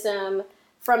activism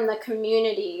from the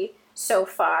community so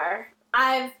far?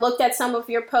 I've looked at some of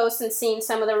your posts and seen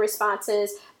some of the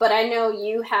responses, but I know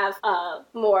you have a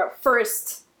more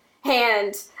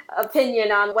first-hand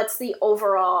opinion on what's the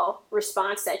overall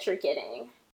response that you're getting.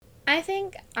 I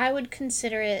think I would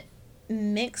consider it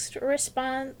mixed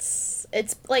response.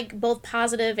 It's like both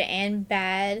positive and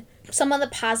bad. Some of the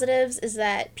positives is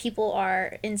that people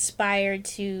are inspired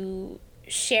to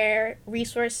share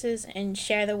resources and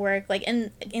share the work. Like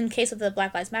in case of the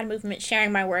Black Lives Matter movement,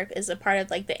 sharing my work is a part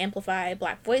of like the Amplify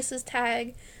Black Voices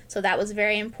tag. So that was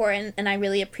very important, and I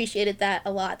really appreciated that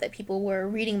a lot, that people were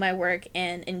reading my work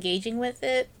and engaging with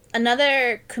it.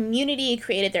 Another community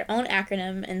created their own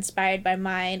acronym inspired by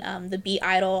mine, the Be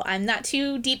Idol. I'm not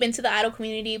too deep into the Idol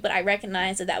community, but I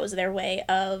recognize that that was their way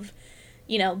of,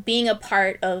 you know, being a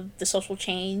part of the social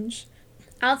change.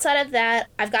 Outside of that,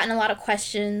 I've gotten a lot of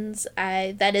questions.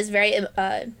 That is very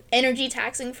energy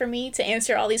taxing for me to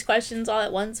answer all these questions all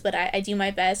at once, but I do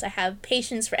my best. I have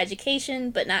patience for education,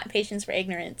 but not patience for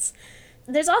ignorance.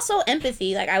 There's also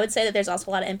empathy. Like, I would say that there's also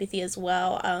a lot of empathy as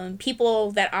well.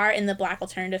 People that are in the Black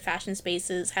alternative fashion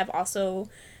spaces have also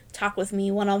talked with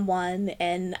me one-on-one,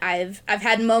 and I've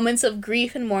had moments of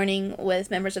grief and mourning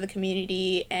with members of the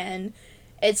community, and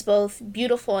it's both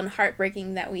beautiful and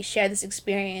heartbreaking that we share this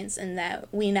experience, and that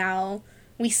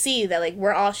we see that, like,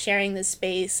 we're all sharing this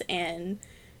space, and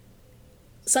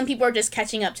some people are just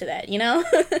catching up to that, you know?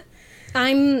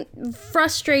 I'm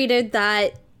frustrated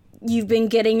that you've been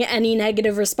getting any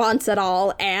negative response at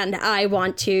all, and I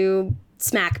want to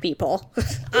smack people.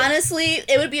 Honestly,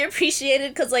 it would be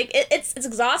appreciated, because, like, it's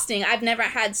exhausting. I've never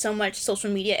had so much social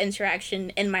media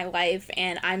interaction in my life,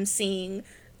 and I'm seeing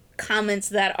comments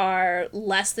that are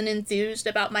less than enthused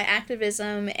about my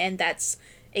activism, and that's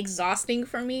exhausting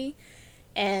for me.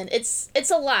 And it's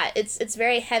a lot. It's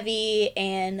very heavy,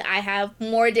 and I have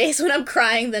more days when I'm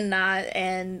crying than not,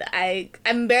 and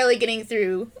I'm barely getting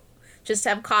through. Just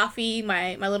have coffee,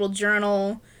 my little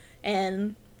journal,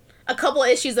 and a couple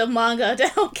issues of manga to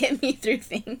help get me through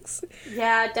things.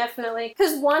 Yeah, definitely.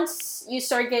 Because once you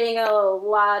start getting a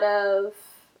lot of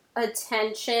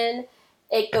attention,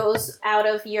 it goes out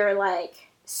of your, like,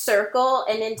 circle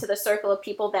and into the circle of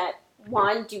people that,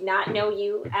 one, do not know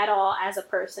you at all as a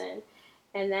person,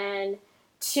 and then,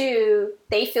 two,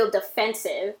 they feel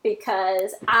defensive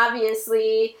because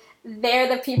obviously they're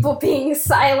the people being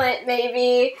silent,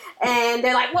 maybe, and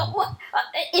they're like, what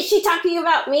is she talking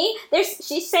about me?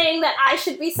 She's saying that I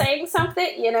should be saying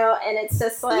something, you know, and it's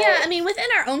just like... Yeah, I mean, within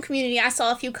our own community, I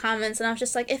saw a few comments, and I was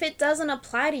just like, if it doesn't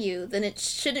apply to you, then it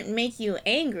shouldn't make you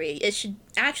angry. It should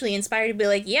actually inspire you to be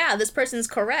like, yeah, this person's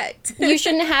correct. You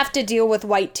shouldn't have to deal with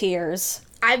white tears.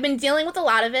 I've been dealing with a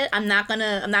lot of it. I'm not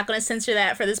gonna censor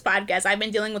that for this podcast. I've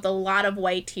been dealing with a lot of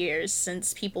white tears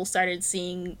since people started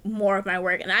seeing more of my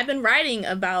work, and I've been writing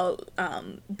about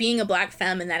being a Black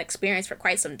femme and that experience for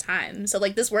quite some time. So,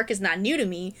 like, this work is not new to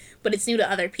me, but it's new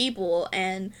to other people,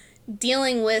 and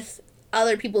dealing with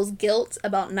other people's guilt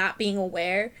about not being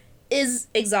aware is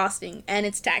exhausting, and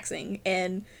it's taxing,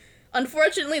 and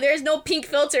unfortunately, there's no pink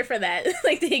filter for that.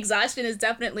 Like, the exhaustion is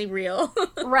definitely real.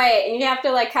 Right, and you have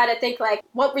to, like, kind of think, like,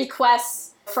 what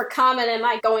requests for comment am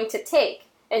I going to take,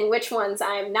 and which ones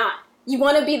I am not. You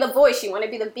want to be the voice, you want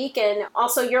to be the beacon.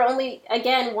 Also, you're only,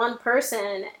 again, one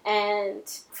person, and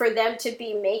for them to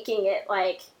be making it,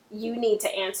 like, you need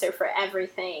to answer for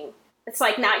everything. It's,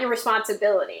 like, not your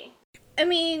responsibility. I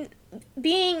mean,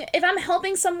 if I'm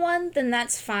helping someone, then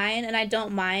that's fine, and I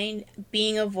don't mind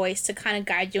being a voice to kind of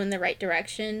guide you in the right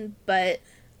direction, but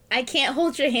I can't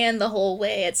hold your hand the whole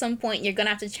way. At some point, you're gonna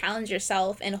have to challenge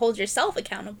yourself and hold yourself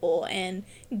accountable and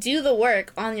do the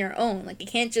work on your own. Like, it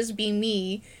can't just be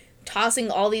me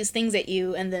tossing all these things at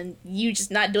you and then you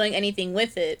just not doing anything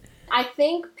with it. I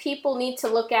think people need to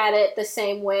look at it the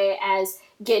same way as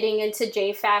getting into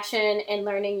J fashion and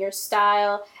learning your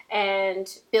style and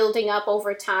building up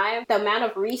over time. The amount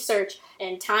of research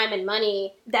and time and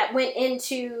money that went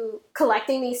into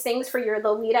collecting these things for your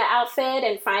Lolita outfit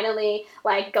and finally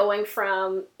like going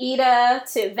from Ida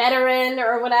to veteran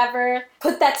or whatever,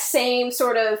 put that same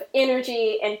sort of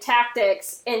energy and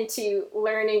tactics into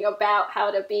learning about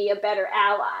how to be a better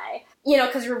ally. You know,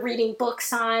 because you're reading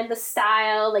books on the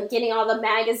style and getting all the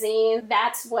magazines.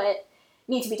 That's what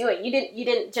you need to be doing. You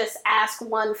didn't just ask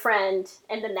one friend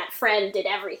and then that friend did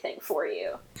everything for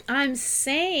you. I'm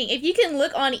saying, if you can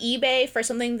look on eBay for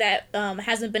something that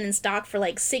hasn't been in stock for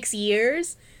like 6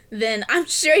 years, then I'm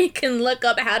sure you can look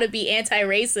up how to be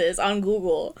anti-racist on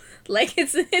Google. Like,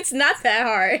 it's not that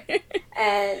hard.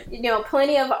 And, you know,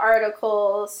 plenty of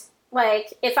articles.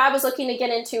 Like, if I was looking to get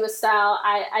into a style,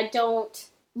 I don't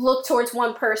look towards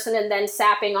one person and then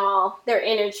sapping all their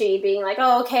energy, being like,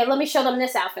 oh, okay, let me show them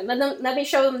this outfit. Let me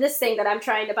show them this thing that I'm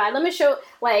trying to buy. Let me show,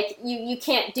 like, you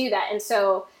can't do that. And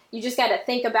so you just got to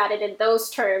think about it in those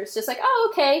terms. Just like, oh,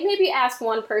 okay, maybe ask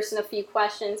one person a few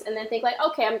questions and then think like,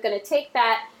 okay, I'm going to take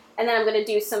that and then I'm going to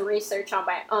do some research on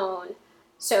my own.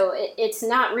 So it's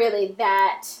not really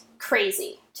that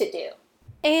crazy to do.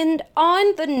 And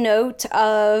on the note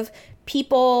of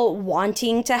people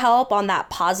wanting to help, on that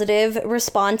positive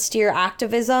response to your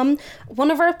activism,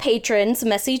 one of our patrons,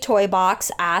 Messy Toy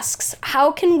Box, asks,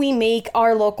 how can we make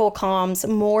our local comms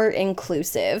more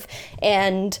inclusive?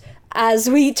 And as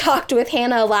we talked with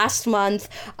Hannah last month,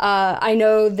 I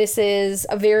know this is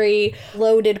a very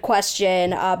loaded question,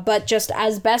 but just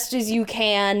as best as you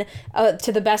can,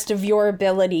 to the best of your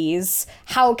abilities,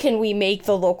 how can we make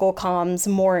the local comms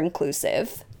more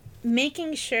inclusive?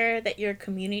 Making sure that your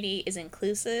community is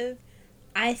inclusive.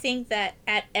 I think that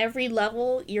at every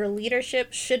level, your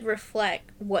leadership should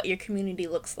reflect what your community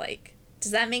looks like.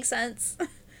 Does that make sense?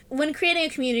 When creating a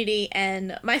community,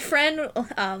 and my friend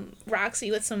Roxy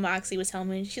with some Moxie was telling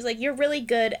me, she's like, you're really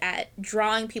good at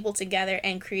drawing people together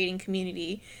and creating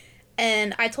community.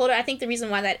 And I told her I think the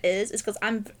reason why that is because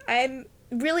I'm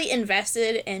really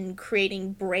invested in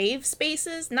creating brave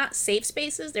spaces, not safe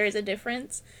spaces. There is a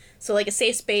difference. So like a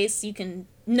safe space, you can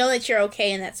know that you're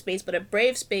okay in that space, but a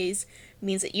brave space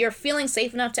means that you're feeling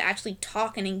safe enough to actually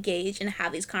talk and engage and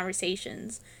have these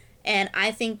conversations. And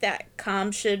I think that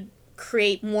comms should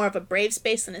create more of a brave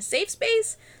space than a safe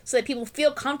space so that people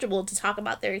feel comfortable to talk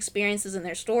about their experiences and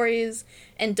their stories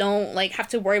and don't like have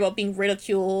to worry about being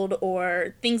ridiculed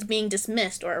or things being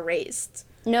dismissed or erased.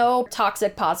 No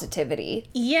toxic positivity.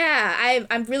 Yeah,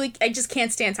 I just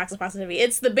can't stand toxic positivity.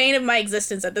 It's the bane of my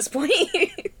existence at this point.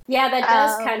 Yeah, that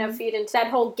does kind of feed into that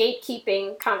whole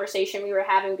gatekeeping conversation we were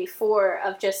having before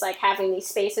of just like having these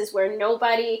spaces where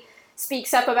nobody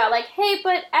speaks up about like, hey,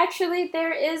 but actually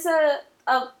there is a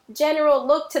general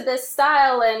look to this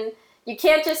style and you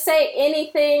can't just say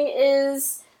anything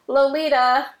is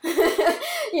Lolita,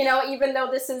 you know, even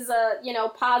though this is a, you know,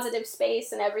 positive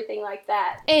space and everything like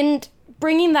that. And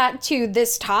bringing that to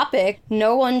this topic,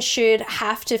 no one should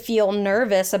have to feel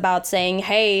nervous about saying,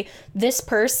 hey, this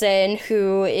person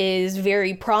who is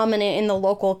very prominent in the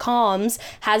local comms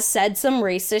has said some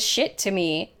racist shit to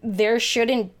me. There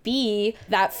shouldn't be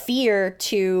that fear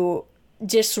to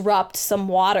disrupt some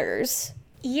waters.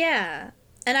 Yeah.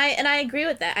 And I agree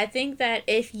with that. I think that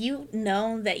if you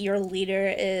know that your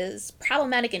leader is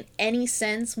problematic in any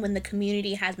sense when the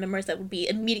community has members that would be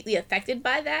immediately affected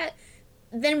by that,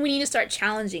 then we need to start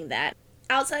challenging that.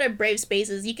 Outside of brave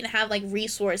spaces, you can have like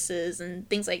resources and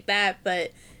things like that,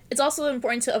 but it's also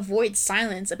important to avoid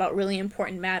silence about really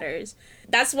important matters.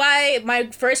 That's why my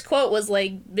first quote was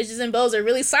like, bitches and bows are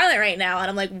really silent right now. And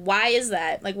I'm like, why is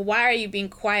that? Like, why are you being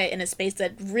quiet in a space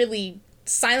that really,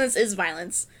 silence is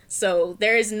violence? So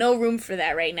there is no room for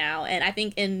that right now. And I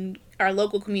think in our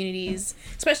local communities,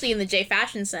 especially in the J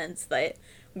fashion sense, that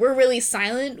we're really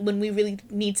silent when we really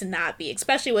need to not be,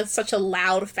 especially with such a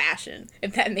loud fashion,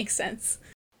 if that makes sense.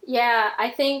 Yeah, I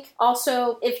think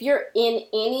also if you're in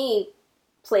any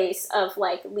place of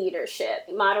like leadership,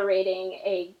 moderating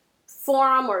a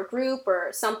forum or group or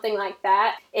something like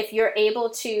that, if you're able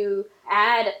to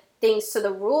add things to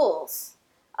the rules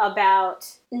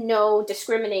about no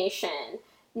discrimination,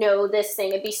 no this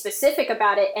thing, and be specific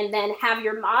about it, and then have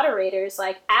your moderators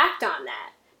like act on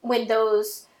that when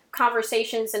those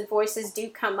conversations and voices do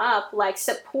come up, like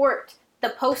support the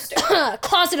poster.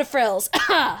 Closet of frills.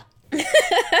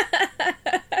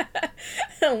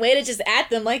 Way to just at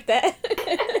them like that.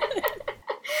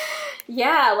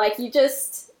 Yeah, like you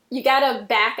gotta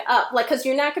back up, like, because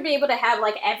you're not gonna be able to have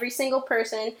like every single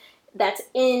person that's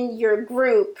in your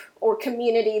group or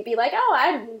community be like, oh,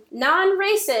 I'm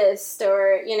non-racist,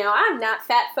 or, you know, I'm not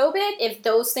fat-phobic. If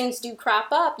those things do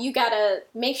crop up, you gotta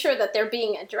make sure that they're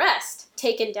being addressed,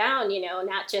 taken down, you know,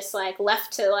 not just like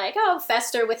left to like, oh,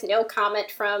 fester with no comment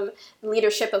from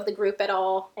leadership of the group at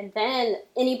all. And then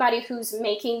anybody who's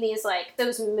making these like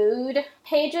those mood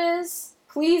pages,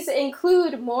 please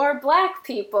include more Black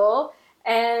people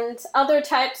and other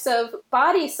types of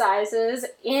body sizes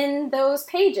in those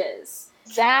pages.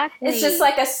 Exactly. It's just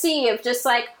like a sea of just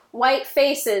like white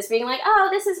faces being like, oh,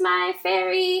 this is my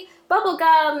fairy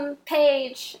bubblegum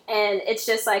page. And it's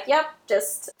just like, yep,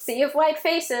 just sea of white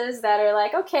faces that are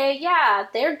like, okay, yeah,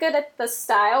 they're good at the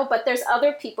style, but there's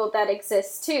other people that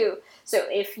exist too. So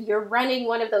if you're running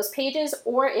one of those pages,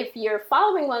 or if you're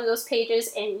following one of those pages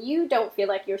and you don't feel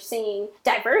like you're seeing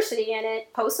diversity in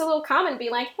it, post a little comment and be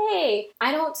like, hey,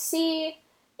 I don't see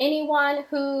anyone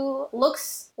who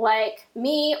looks like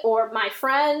me or my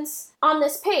friends on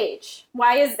this page.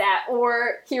 Why is that?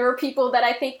 Or here are people that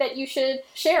I think that you should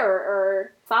share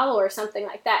or follow or something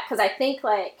like that. Because I think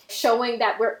like showing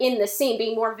that we're in the scene,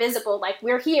 being more visible, like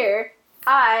we're here,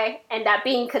 and that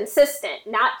being consistent,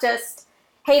 not just,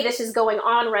 hey, this is going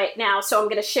on right now, so I'm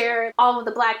going to share all of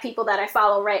the Black people that I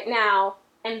follow right now,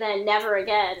 and then never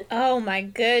again. Oh my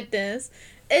goodness.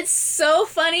 It's so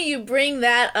funny you bring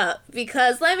that up,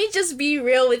 because let me just be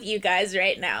real with you guys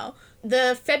right now.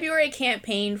 The February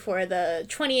campaign for the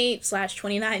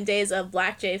 28/29 days of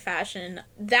Black J fashion,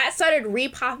 that started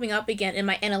re-popping up again in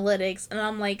my analytics, and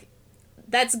I'm like,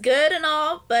 that's good and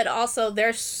all, but also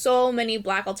there's so many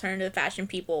Black alternative fashion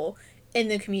people in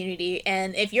the community,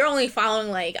 and if you're only following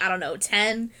like, I don't know,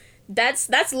 10, that's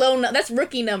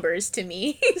rookie numbers to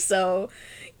me. So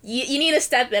you need to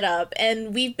step it up,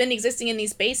 and we've been existing in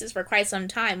these spaces for quite some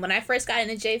time. When I first got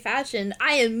into J fashion,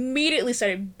 I immediately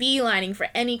started beelining for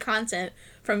any content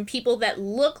from people that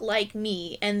look like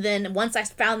me, and then once I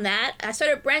found that, I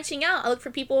started branching out. I looked for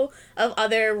people of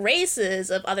other races,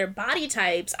 of other body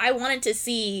types. I wanted to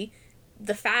see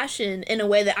the fashion in a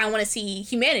way that I want to see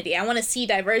humanity. I want to see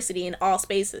diversity in all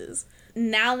spaces.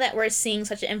 Now that we're seeing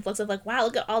such an influx of like, wow,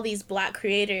 look at all these Black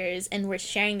creators and we're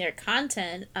sharing their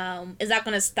content, is that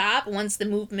going to stop once the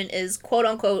movement is quote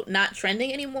unquote not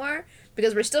trending anymore?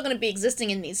 Because we're still going to be existing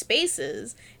in these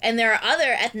spaces, and there are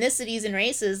other ethnicities and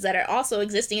races that are also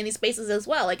existing in these spaces as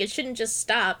well. Like, it shouldn't just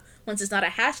stop once it's not a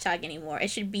hashtag anymore. It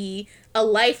should be a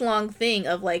lifelong thing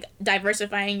of like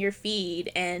diversifying your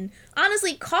feed, and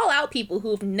honestly call out people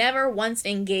who've never once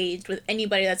engaged with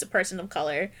anybody that's a person of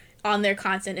color on their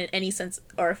content in any sense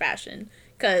or fashion,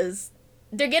 because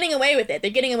they're getting away with it. They're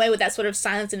getting away with that sort of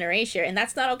silence and erasure, and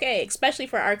that's not okay, especially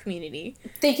for our community.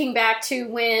 Thinking back to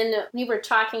when we were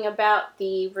talking about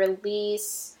the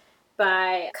release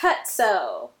by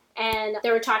Cutso, and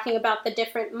they were talking about the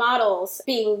different models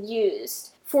being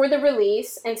used for the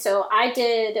release, and so I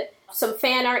did some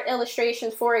fan art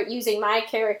illustrations for it using my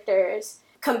characters.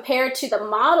 Compared to the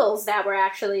models that were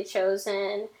actually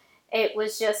chosen, it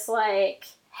was just like,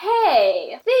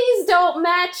 hey, these don't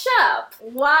match up.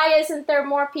 Why isn't there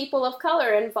more people of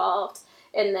color involved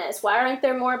in this? Why aren't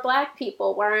there more Black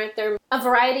people? Why aren't there a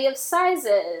variety of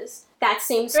sizes? That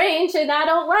seems strange and I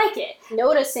don't like it.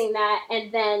 Noticing that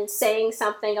and then saying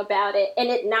something about it, and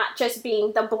it not just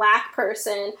being the Black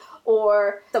person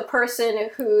or the person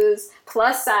who's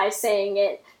plus size saying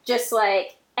it, just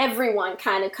like everyone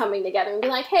kind of coming together and be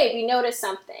like, hey, we noticed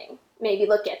something. Maybe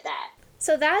look at that.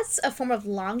 So that's a form of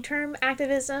long-term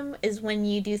activism, is when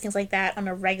you do things like that on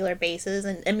a regular basis.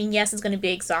 And I mean, yes, it's going to be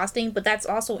exhausting, but that's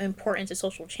also important to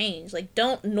social change. Like,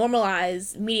 don't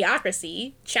normalize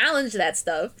mediocrity. Challenge that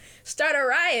stuff. Start a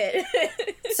riot.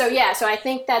 So I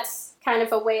think that's kind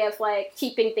of a way of like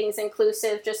keeping things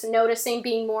inclusive, just noticing,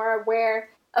 being more aware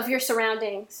of your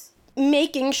surroundings.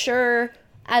 Making sure,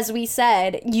 as we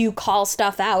said, you call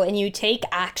stuff out and you take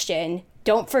action.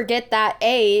 Don't forget that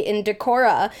A in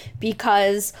Decora,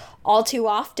 because all too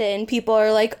often people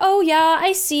are like, oh yeah,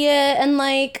 I see it, and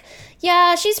like,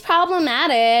 yeah, she's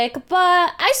problematic,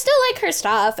 but I still like her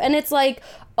stuff. And it's like,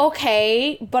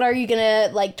 okay, but are you gonna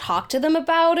like talk to them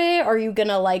about it? Are you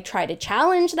gonna like try to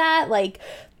challenge that? Like,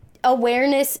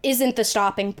 awareness isn't the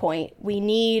stopping point. We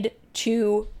need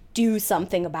to do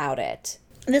something about it.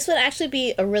 This would actually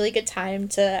be a really good time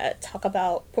to talk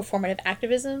about performative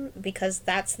activism, because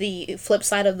that's the flip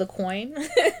side of the coin.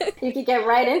 You could get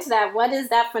right into that. What is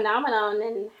that phenomenon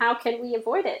and how can we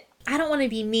avoid it? I don't want to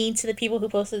be mean to the people who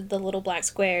posted the little black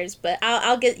squares, but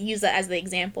I'll use that as the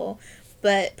example.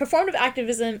 But performative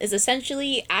activism is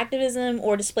essentially activism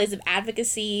or displays of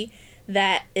advocacy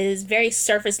that is very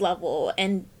surface level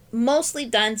and mostly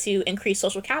done to increase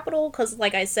social capital, because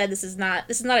like I said, this is not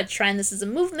a trend, this is a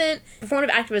movement. Performative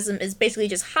activism is basically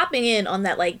just hopping in on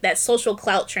that, like, that social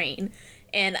clout train.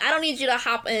 And I don't need you to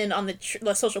hop in on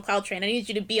the social clout train. I need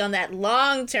you to be on that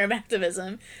long-term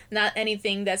activism, not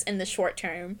anything that's in the short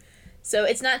term. So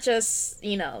it's not just,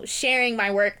 sharing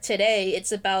my work today,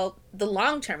 it's about the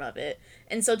long term of it.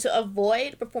 And so to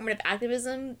avoid performative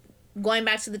activism, going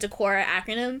back to the DECORA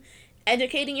acronym,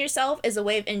 educating yourself is a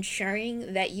way of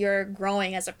ensuring that you're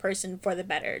growing as a person for the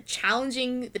better,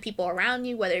 challenging the people around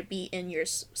you, whether it be in your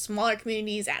smaller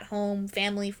communities, at home,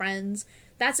 family, friends.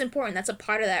 That's important. That's a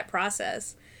part of that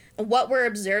process. What we're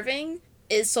observing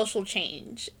is social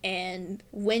change. And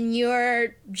when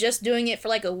you're just doing it for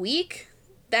like a week,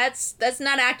 that's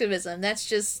not activism. That's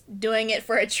just doing it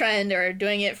for a trend or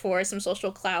doing it for some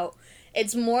social clout.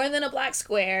 It's more than a black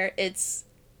square. It's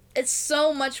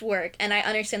so much work, and I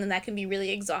understand that can be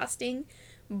really exhausting,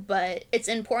 but it's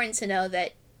important to know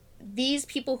that these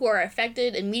people who are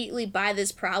affected immediately by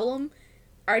this problem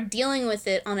are dealing with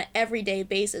it on an everyday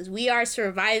basis. We are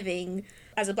surviving,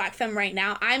 as a black femme right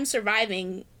now, I'm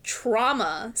surviving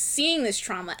trauma, seeing this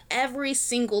trauma every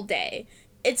single day.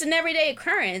 It's an everyday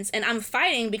occurrence, and I'm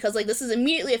fighting because, like, this is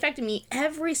immediately affecting me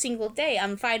every single day.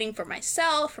 I'm fighting for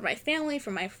myself, for my family, for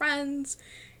my friends.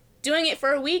 Doing it for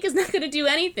a week is not going to do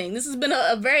anything. This has been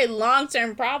a very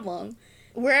long-term problem.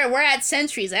 We're at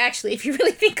centuries, actually, if you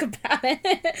really think about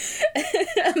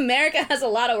it. America has a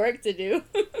lot of work to do.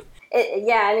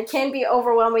 And it can be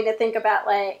overwhelming to think about,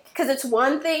 like, because it's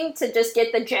one thing to just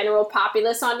get the general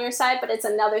populace on your side, but it's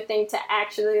another thing to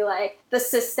actually, like, the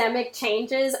systemic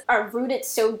changes are rooted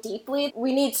so deeply.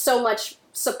 We need so much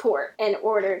support in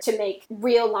order to make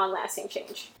real long-lasting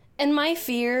change. And my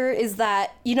fear is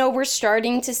that, we're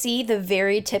starting to see the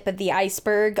very tip of the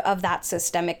iceberg of that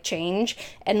systemic change.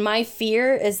 And my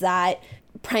fear is that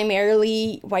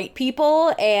primarily white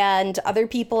people and other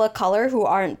people of color who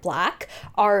aren't black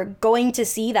are going to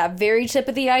see that very tip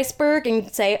of the iceberg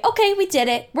and say, okay, we did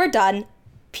it. We're done.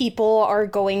 People are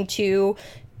going to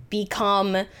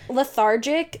become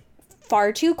lethargic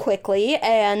far too quickly,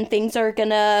 and things are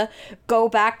gonna go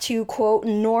back to, quote,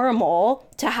 normal,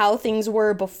 to how things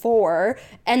were before,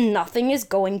 and nothing is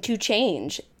going to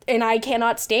change. And I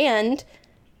cannot stand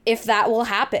if that will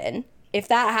happen. If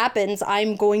that happens,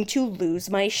 I'm going to lose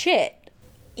my shit.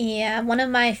 Yeah, one of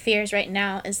my fears right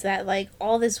now is that, like,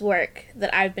 all this work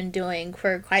that I've been doing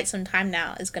for quite some time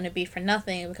now is going to be for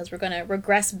nothing, because we're going to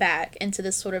regress back into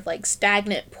this sort of, like,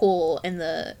 stagnant pool in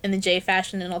the J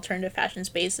fashion and alternative fashion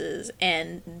spaces,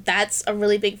 and that's a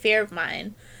really big fear of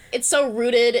mine. It's so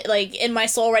rooted, like, in my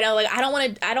soul right now. Like, I don't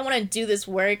want to do this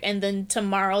work and then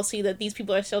tomorrow see that these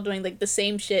people are still doing, like, the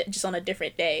same shit just on a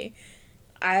different day.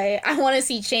 I want to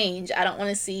see change. I don't want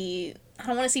to see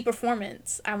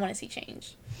performance. I want to see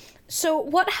change. So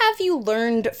what have you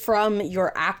learned from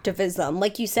your activism?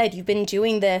 Like you said, you've been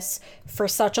doing this for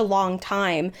such a long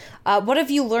time. What have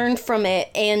you learned from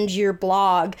it and your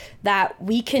blog that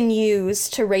we can use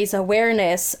to raise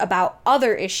awareness about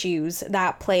other issues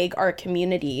that plague our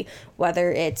community,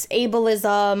 whether it's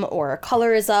ableism or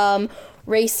colorism,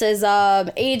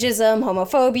 racism, ageism,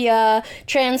 homophobia,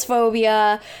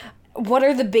 transphobia? What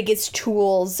are the biggest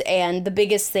tools and the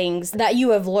biggest things that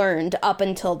you have learned up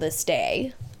until this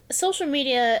day? Social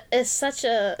media is such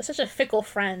a fickle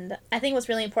friend. I think what's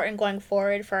really important going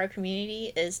forward for our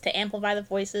community is to amplify the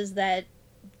voices that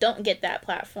don't get that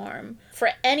platform. For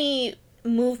any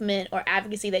movement or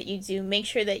advocacy that you do, make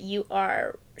sure that you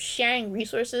are sharing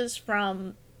resources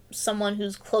from someone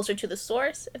who's closer to the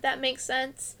source, if that makes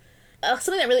sense.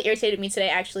 Something that really irritated me today,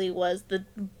 actually, was the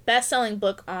best-selling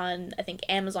book on, I think,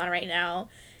 Amazon right now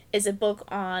is a book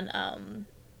on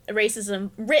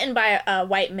racism written by a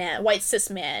white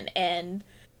cis man, and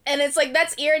it's like,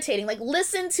 that's irritating. Like,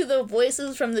 listen to the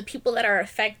voices from the people that are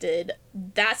affected.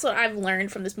 That's what I've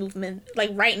learned from this movement,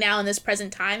 like, right now in this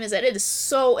present time, is that it is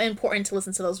so important to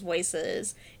listen to those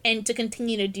voices and to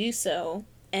continue to do so.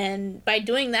 And by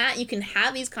doing that, you can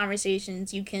have these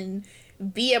conversations, you can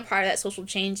be a part of that social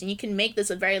change, and you can make this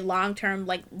a very long-term,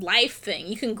 like, life thing.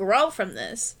 You can grow from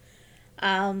this.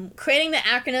 Creating the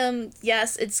acronym,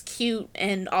 yes, it's cute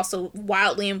and also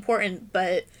wildly important,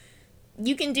 but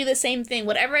you can do the same thing.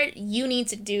 Whatever you need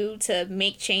to do to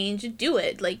make change, do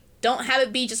it. Like, don't have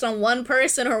it be just on one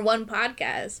person or one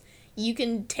podcast. You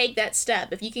can take that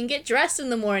step. If you can get dressed in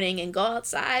the morning and go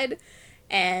outside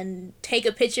and take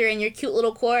a picture in your cute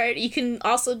little court, you can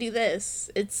also do this.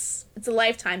 It's a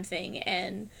lifetime thing,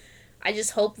 and I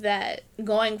just hope that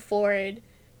going forward,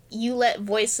 you let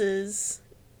voices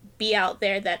be out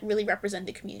there that really represent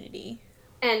the community.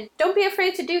 And don't be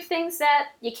afraid to do things that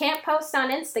you can't post on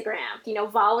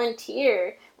Instagram.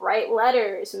 Volunteer, write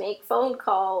letters, make phone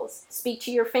calls, speak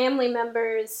to your family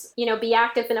members, be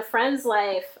active in a friend's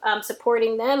life,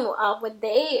 supporting them when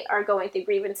they are going through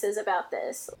grievances about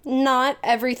this. Not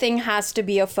everything has to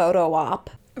be a photo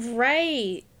op.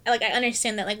 Right. Like, I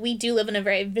understand that, like, we do live in a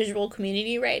very visual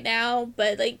community right now,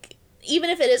 but, like,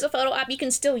 even if it is a photo op, you can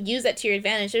still use that to your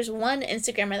advantage. There's one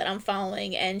Instagrammer that I'm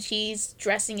following, and she's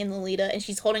dressing in Lolita, and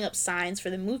she's holding up signs for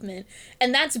the movement,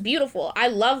 and that's beautiful. I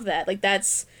love that. Like,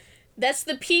 that's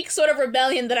the peak sort of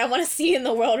rebellion that I want to see in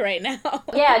the world right now.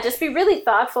 Yeah, just be really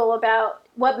thoughtful about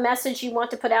what message you want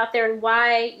to put out there and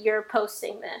why you're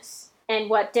posting this, and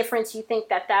what difference you think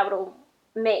that will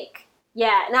make.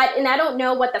 Yeah, and I don't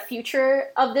know what the future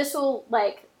of this will,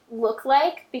 look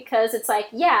like, because it's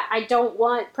I don't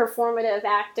want performative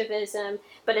activism,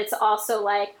 but it's also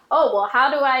how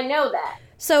do I know that?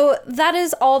 So that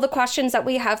is all the questions that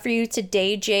we have for you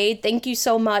today, Jade. Thank you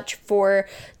so much for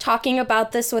talking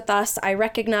about this with us. I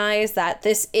recognize that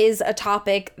this is a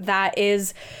topic that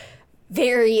is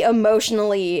very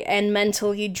emotionally and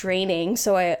mentally draining.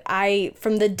 So I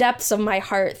from the depths of my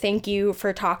heart, thank you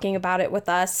for talking about it with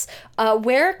us.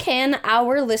 Where can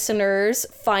our listeners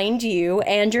find you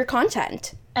and your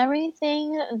content?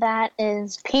 Everything that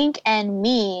is Pink and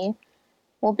me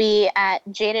will be at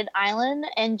Jaded Island.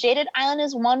 And Jaded Island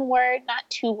is one word, not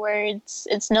two words.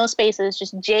 It's no spaces,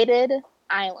 just Jaded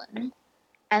Island.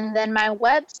 And then my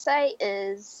website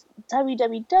is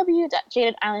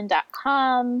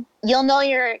www.jadedisland.com. You'll know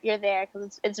you're there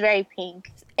because it's very pink.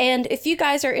 And if you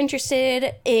guys are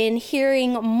interested in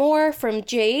hearing more from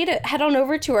Jade, head on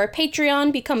over to our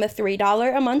Patreon, become a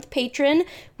 $3 a month patron.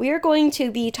 We are going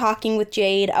to be talking with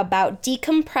Jade about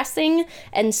decompressing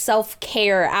and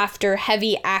self-care after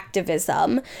heavy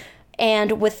activism.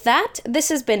 And with that, this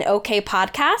has been OK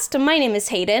Podcast. My name is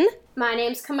Hayden. My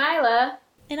name's Kamila.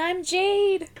 And I'm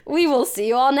Jade. We will see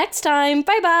you all next time.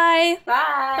 Bye-bye.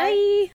 Bye. Bye.